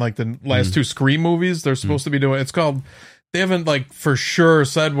and like the last two Scream movies, they're supposed to be doing. It's called. They haven't like for sure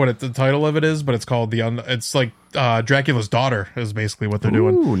said what the title of it is, but it's called it's like Dracula's Daughter is basically what they're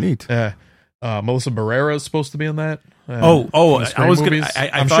doing. Ooh, neat. Yeah. Melissa Barrera is supposed to be in that. I was gonna.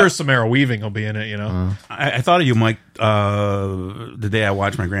 I'm sure Samara Weaving will be in it. You know, I thought of you, Mike, the day I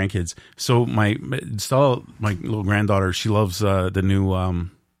watched my grandkids. So my little granddaughter, she loves the new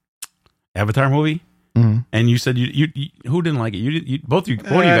Avatar movie. Mm-hmm. And you said you who didn't like it? You both you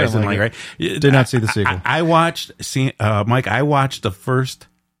guys didn't like it, right? Did not see the sequel. I watched Mike. I watched the first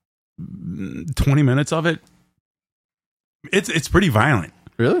 20 minutes of it. It's pretty violent.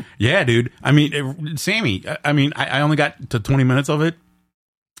 Really? Yeah, dude. I mean, Sammy. I mean, I only got to 20 minutes of it.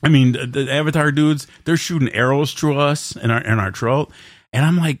 I mean, the Avatar dudes, they're shooting arrows through us in our throat, and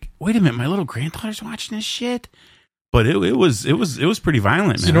I'm like, wait a minute, my little granddaughter's watching this shit. But it was pretty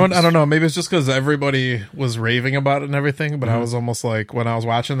violent, man. You know what? I don't know. Maybe it's just because everybody was raving about it and everything. But I was almost like, when I was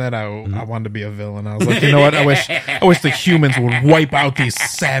watching that, I wanted to be a villain. I was like, you know what? I wish the humans would wipe out these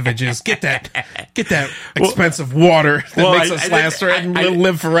savages. Get that expensive water that makes us last and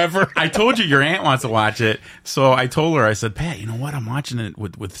live forever. I told you your aunt wants to watch it, so I told her. I said, Pat, you know what? I'm watching it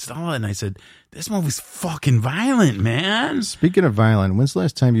with Stella, and I said, this movie's fucking violent, man. Speaking of violent, when's the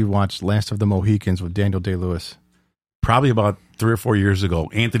last time you watched Last of the Mohicans with Daniel Day-Lewis? Probably about 3 or 4 years ago.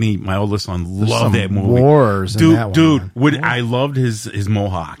 Anthony, my oldest son, loved that movie. Wars, dude. I loved his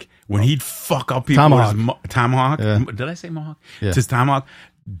mohawk when he'd fuck up people. Tomahawk. Yeah. Did I say mohawk? Yeah. It's his tomahawk,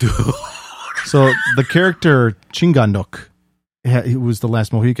 dude. So the character Chinganuk, he was the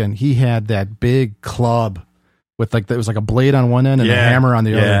last Mohican. He had that big club with it was like a blade on one end and a hammer on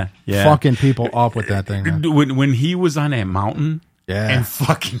the other. Yeah. Fucking people up with that thing. Man. When he was on that mountain. Yeah. And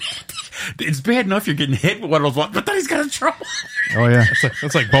fucking, it's bad enough you're getting hit with one of those, but then he's got a trouble. Oh yeah,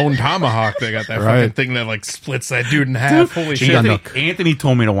 it's like Bone Tomahawk. They got that fucking thing that like splits that dude in half. Holy shit! Anthony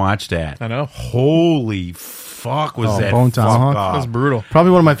told me to watch that. I know. Holy fuck, was that Bone Tomahawk? That's brutal.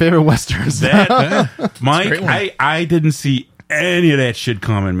 Probably one of my favorite westerns. Mike, I didn't see any of that shit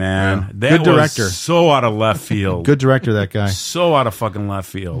coming, man. Yeah. That Good director. Was so out of left field. Good director, that guy. So out of fucking left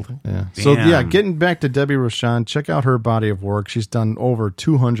field. Yeah. Damn. So yeah, getting back to Debbie Rochon, check out her body of work. She's done over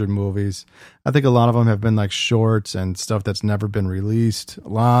 200 movies. I think a lot of them have been like shorts and stuff that's never been released. A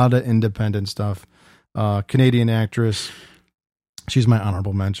lot of independent stuff. Canadian actress. She's my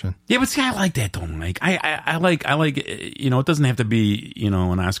honorable mention. Yeah, but see, I like that though, Mike. I like, it doesn't have to be, an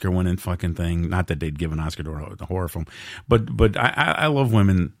Oscar-winning fucking thing. Not that they'd give an Oscar to a horror film, but I love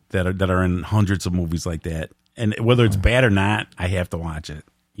women that are in hundreds of movies like that, and whether it's bad or not, I have to watch it.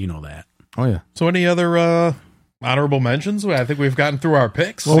 You know that. Oh yeah. So any other honorable mentions? I think we've gotten through our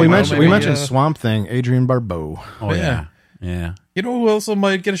picks. Well, we mentioned Swamp Thing, Adrienne Barbeau. Oh yeah. Yeah. You know who also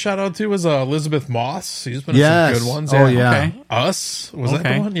might get a shout out to is Elizabeth Moss. She's been in some good ones. Oh yeah. Okay. Us was that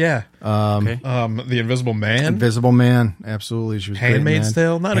the one? Yeah. The Invisible Man. Invisible Man. Absolutely. She was Handmaid's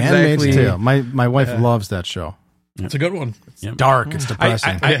Tale. Not Handmaid's exactly. Tale. My wife loves that show. It's a good one. It's dark. It's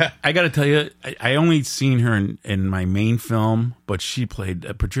depressing. I got to tell you, I only seen her in my main film, but she played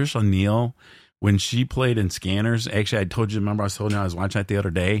Patricia O'Neill when she played in Scanners. Actually, I was telling you I was watching that the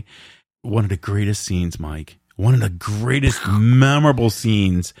other day. One of the greatest scenes, Mike. One of the greatest memorable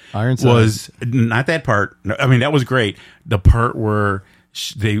scenes was not that part. I mean, that was great. The part where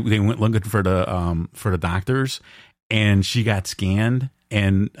they went looking for the doctors, and she got scanned,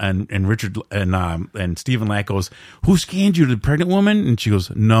 and Richard and Stephen Lack goes, "Who scanned you? The pregnant woman?" And she goes,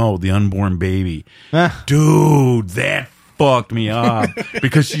 "No, the unborn baby." Dude, that fucked me up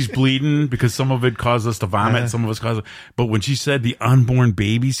because she's bleeding, because some of it caused us to vomit, some of us caused. But when she said the unborn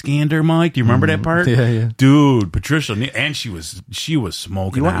baby scanned her, Mike, do you remember that part? Yeah. Dude, Patricia, and she was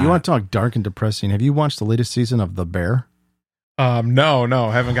smoking. You want to talk dark and depressing? Have you watched the latest season of The Bear?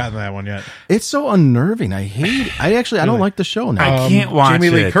 No, haven't gotten that one yet. It's so unnerving. I don't like the show now. I can't watch Jamie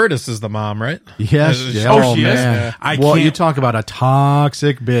Lee it. Curtis is the mom, right? Yes. She She is? man. Yeah. You talk about a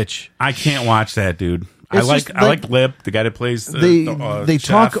toxic bitch. I can't watch that, dude. I It's like Lip, the guy that plays they chef.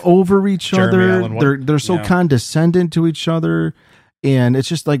 talk over each Jeremy other. Allen White. They're so condescending to each other. And it's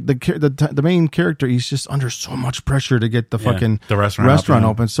just like the main character, he's just under so much pressure to get the fucking the restaurant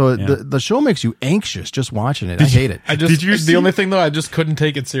open. So Yeah. the show makes you anxious just watching it. I hate it. Did you the only thing though, I just couldn't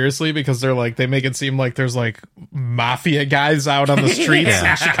take it seriously because they make it seem like there's like mafia guys out on the streets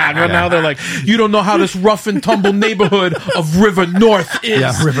in Chicago now. They're like, you don't know how this rough and tumble neighborhood of River North is.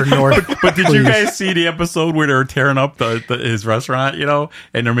 Yeah, River North. But did you guys see the episode where they were tearing up his restaurant,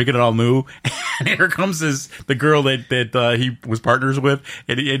 and they're making it all new? And here comes the girl that he was partners with,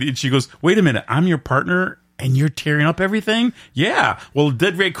 and she goes, "Wait a minute, I'm your partner, and you're tearing up everything?" Yeah. Well, a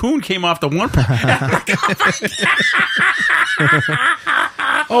dead raccoon came off the one.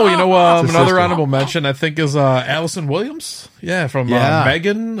 Oh, It's a another sister. honorable mention I think is Allison Williams. Yeah, from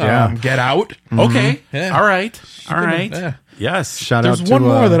Megan. Yeah. Get Out. Okay. Yeah. All right. Yeah. Yes. Shout There's out to one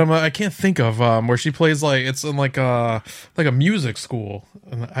more that I can't think of where she plays it's in like a music school.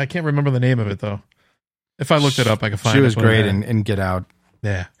 And I can't remember the name of it though. If I looked it up, I could find it. she was but, great yeah. in Get Out.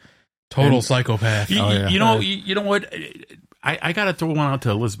 Yeah. Total psychopath. You yeah. you know what? I got to throw one out to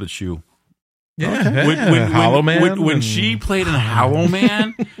Elizabeth Shue. Yeah. When Hollow Man. when and- she played in Hollow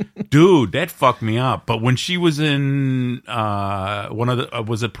Man, dude, that fucked me up. But when she was in one of the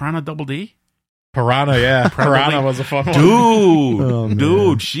was it Piranha Double D? Piranha, yeah. Piranha was a fun one. Dude,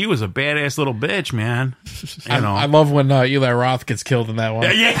 man. she was a badass little bitch, man. I love when Eli Roth gets killed in that one.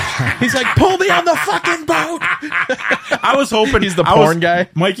 Yeah. He's like, pull me on the fucking boat. I was hoping He's the porn guy.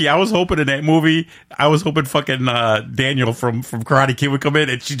 Mikey. I was hoping in that movie. I was hoping fucking Daniel from Karate Kid would come in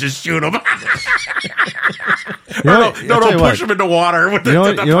and she just shoot him. I'll tell you Don't what. push him into water. With You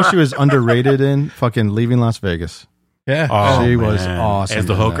know what she was underrated in? Fucking Leaving Las Vegas. Yeah. Oh, She was man. awesome as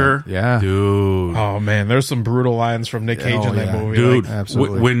the in hooker. that. Yeah. dude. Oh man, there's some brutal lines from Nick Cage in that yeah. movie. Dude, Like,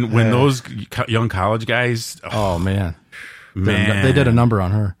 absolutely. when those young college guys, Oh man. man, They did a number on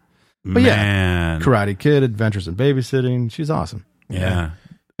her. But yeah, man, Karate Kid, Adventures in Babysitting. She's awesome. yeah.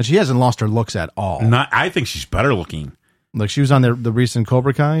 And she hasn't lost her looks at all. I think she's better looking. Like she was on the recent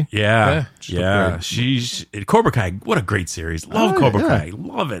Cobra Kai. Yeah, Yeah. She's Cobra Kai. What a great series. Love Cobra yeah. Kai.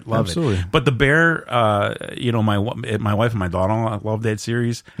 Love it. Absolutely. It. But the Bear, my wife and my daughter love that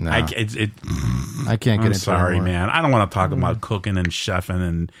series. No. I can't get I'm into it sorry, anymore. man. I don't want to talk about cooking and chefing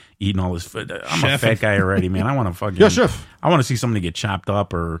and eating all this food. I'm a Chefing. fat guy already, man. I want to fucking. Yeah, chef. I want to see somebody get chopped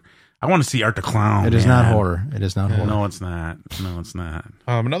up, or I want to see Art the Clown. It is not man. horror. It is not horror. No, it's not. No, it's not.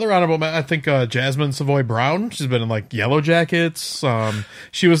 another honorable mention, I think Jasmine Savoy Brown. She's been in like Yellow Jackets.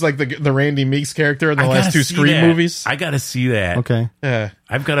 She was like the Randy Meeks character in the I last gotta two see Scream that. movies. I got to see that. Okay. Yeah.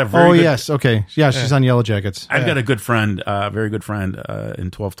 I've got a very Oh good, yes. Okay. Yeah, she's on Yellow Jackets. I've got a good friend, very good friend, in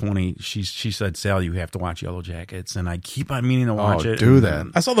 1220. She said, "Sal, you have to watch Yellow Jackets," and I keep on meaning to watch it. do And- that.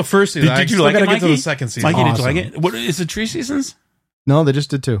 I saw the first season. Did you I like it, gotta get Mikey? to the second season. Mikey, did you Awesome. like it? What is it? 3 seasons? No, they just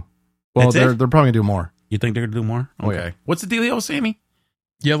did 2. Well, That's it? they're probably gonna do more. You think they're gonna do more? Oh, Okay. yeah. What's the dealio, Sammy?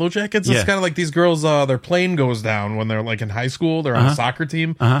 Yellow Jackets. Yeah. It's kind of like these girls. Their plane goes down when they're like in high school. They're on a soccer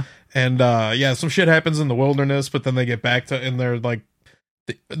team, and some shit happens in the wilderness. But then they get back to, and they're like,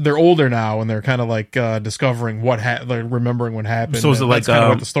 they're older now, and they're kind of like discovering they're remembering what happened. So is it And like, that's kind of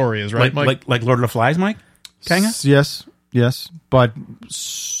what the story is, right, Mike? like Lord of the Flies, Mike? Kinda? Yes, but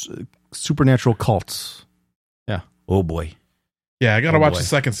supernatural cults. Oh boy. Yeah, I gotta Oh, watch boy. the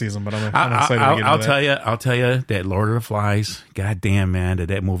second season, but I'm excited to get into I'll that. I'll tell you that Lord of the Flies. God damn, man, did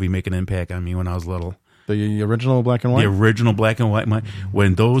that movie make an impact on me when I was little? The original black and white. The original black and white.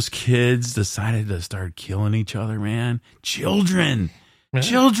 When those kids decided to start killing each other, man, children,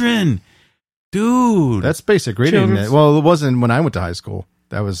 dude. That's basic reading. Children's- Well, it wasn't when I went to high school.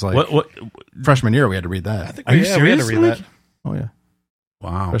 That was like what? freshman year. We had to read that. Are you We had serious? to read that. Oh yeah,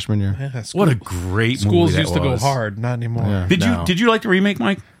 Wow. freshman year. Yeah, What a great schools movie that used to go was. hard, not anymore. Yeah. Did you like the remake,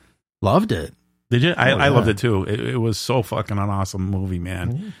 Mike? Loved it. Did you? I yeah. loved it too. It was so fucking an awesome movie,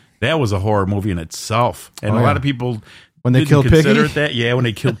 man. That was a horror movie in itself, and Oh, a lot yeah. of people When they didn't killed consider Piggy? it that. Yeah, when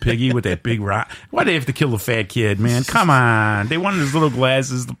they killed Piggy with that big rock. Why they have to kill the fat kid, man? Come on, they wanted his little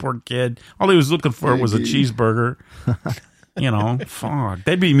glasses. The poor kid. All he was looking for was a cheeseburger. Fuck.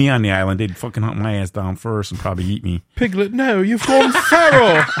 That'd be me on the island. They'd fucking hunt my ass down first and probably eat me. Piglet, no, you've gone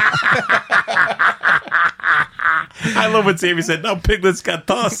feral. I love what Sammy said. No, Piglet's got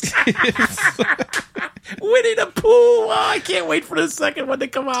tusks. Winnie the Pooh. Oh, I can't wait for the second one to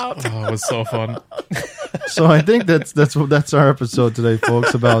come out. Oh, it was so fun. So I think that's our episode today,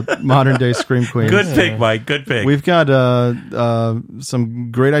 folks, about modern day Scream Queens. Good pick, Mike. Good pick. We've got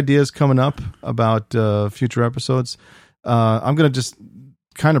some great ideas coming up about future episodes. I'm going to just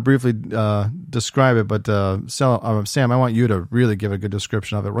kind of briefly describe it, but Sam, I want you to really give a good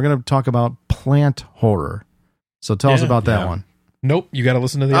description of it. We're going to talk about plant horror. So tell us Yeah. about that Yeah. one. Nope, you got to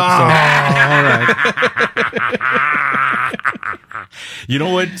listen to the episode. All right. You know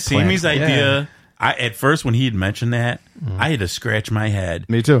what? Sammy's Yeah. idea. At first, when he had mentioned that, I had to scratch my head.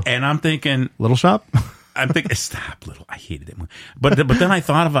 Me too. And I'm thinking, Little Shop. I'm thinking, stop, little. I hated it. But then I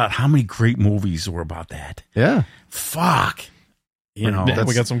thought about how many great movies were about that. Yeah. Fuck. You know, Yeah,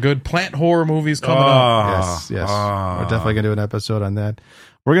 we got some good plant horror movies coming up. Yes. We're definitely gonna do an episode on that.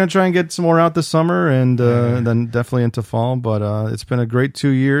 We're gonna try and get some more out this summer, and then definitely into fall. But it's been a great 2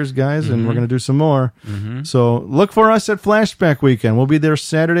 years, guys, and we're gonna do some more. So look for us at Flashback Weekend. We'll be there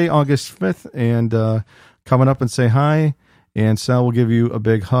Saturday, August 5th, and coming up and say hi. And Sal will give you a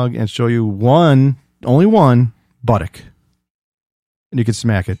big hug and show you only one buttock, and you can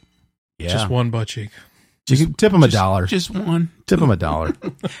smack it. yeah. Just one butt cheek. You can tip him $1. Just one. Tip him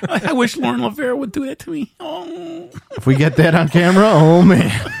 $1. I wish Lauren Lavera would do that to me. Oh. If we get that on camera, oh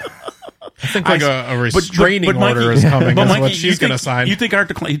man. I think like a restraining Mikey- order is coming. But That's Mikey, what she's going to sign. You think you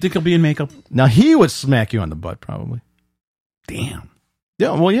think he'll be in makeup? Now he would smack you on the butt, probably. Damn.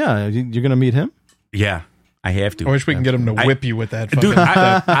 Yeah, well, yeah. You're gonna meet him. Yeah, I have to. I wish we can get him to whip you with that. Dude,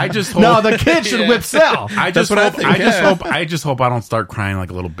 I just hope. No, the kid should whip Sal. I just That's what I hope. think, I just yeah. hope. I just hope I don't start crying like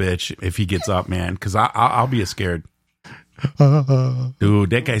a little bitch if he gets up, man. Because I'll be scared. Dude,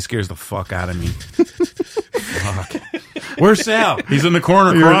 that guy scares the fuck out of me. Fuck. Where's Sal? He's in the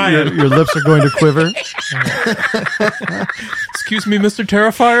corner crying. Your lips are going to quiver. Excuse me, Mr.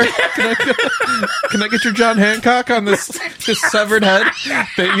 Terrifier. Can I get your John Hancock on this severed head?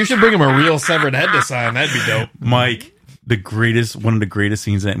 You should bring him a real severed head to sign. That'd be dope. Mike, one of the greatest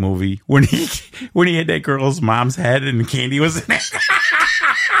scenes in that movie when he had that girl's mom's head and Candy was in it.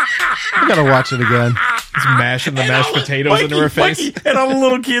 I gotta watch it again. He's mashing the mashed potatoes into her face. And all the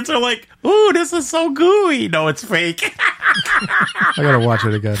little kids are like, "Ooh, this is so gooey." No, it's fake. I gotta watch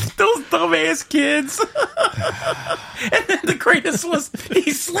it again. Those dumbass kids. And then the greatest was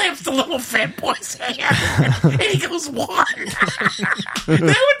he slaps the little fat boy's hand and he goes, "One." That would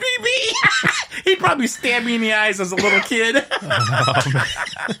be me. He'd probably stab me in the eyes as a little kid.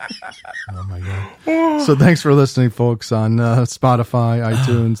 Oh my god! So thanks for listening, folks, on Spotify,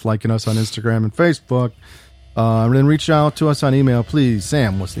 iTunes, liking us on Instagram and Facebook. And then reach out to us on email, please.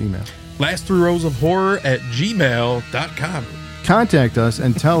 Sam, what's the email? Last 3 rows of horror at gmail.com. Contact us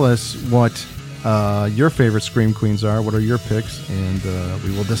and tell us what your favorite Scream Queens are. What are your picks? And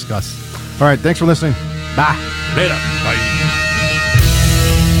we will discuss. All right, thanks for listening. Bye. Later. Bye.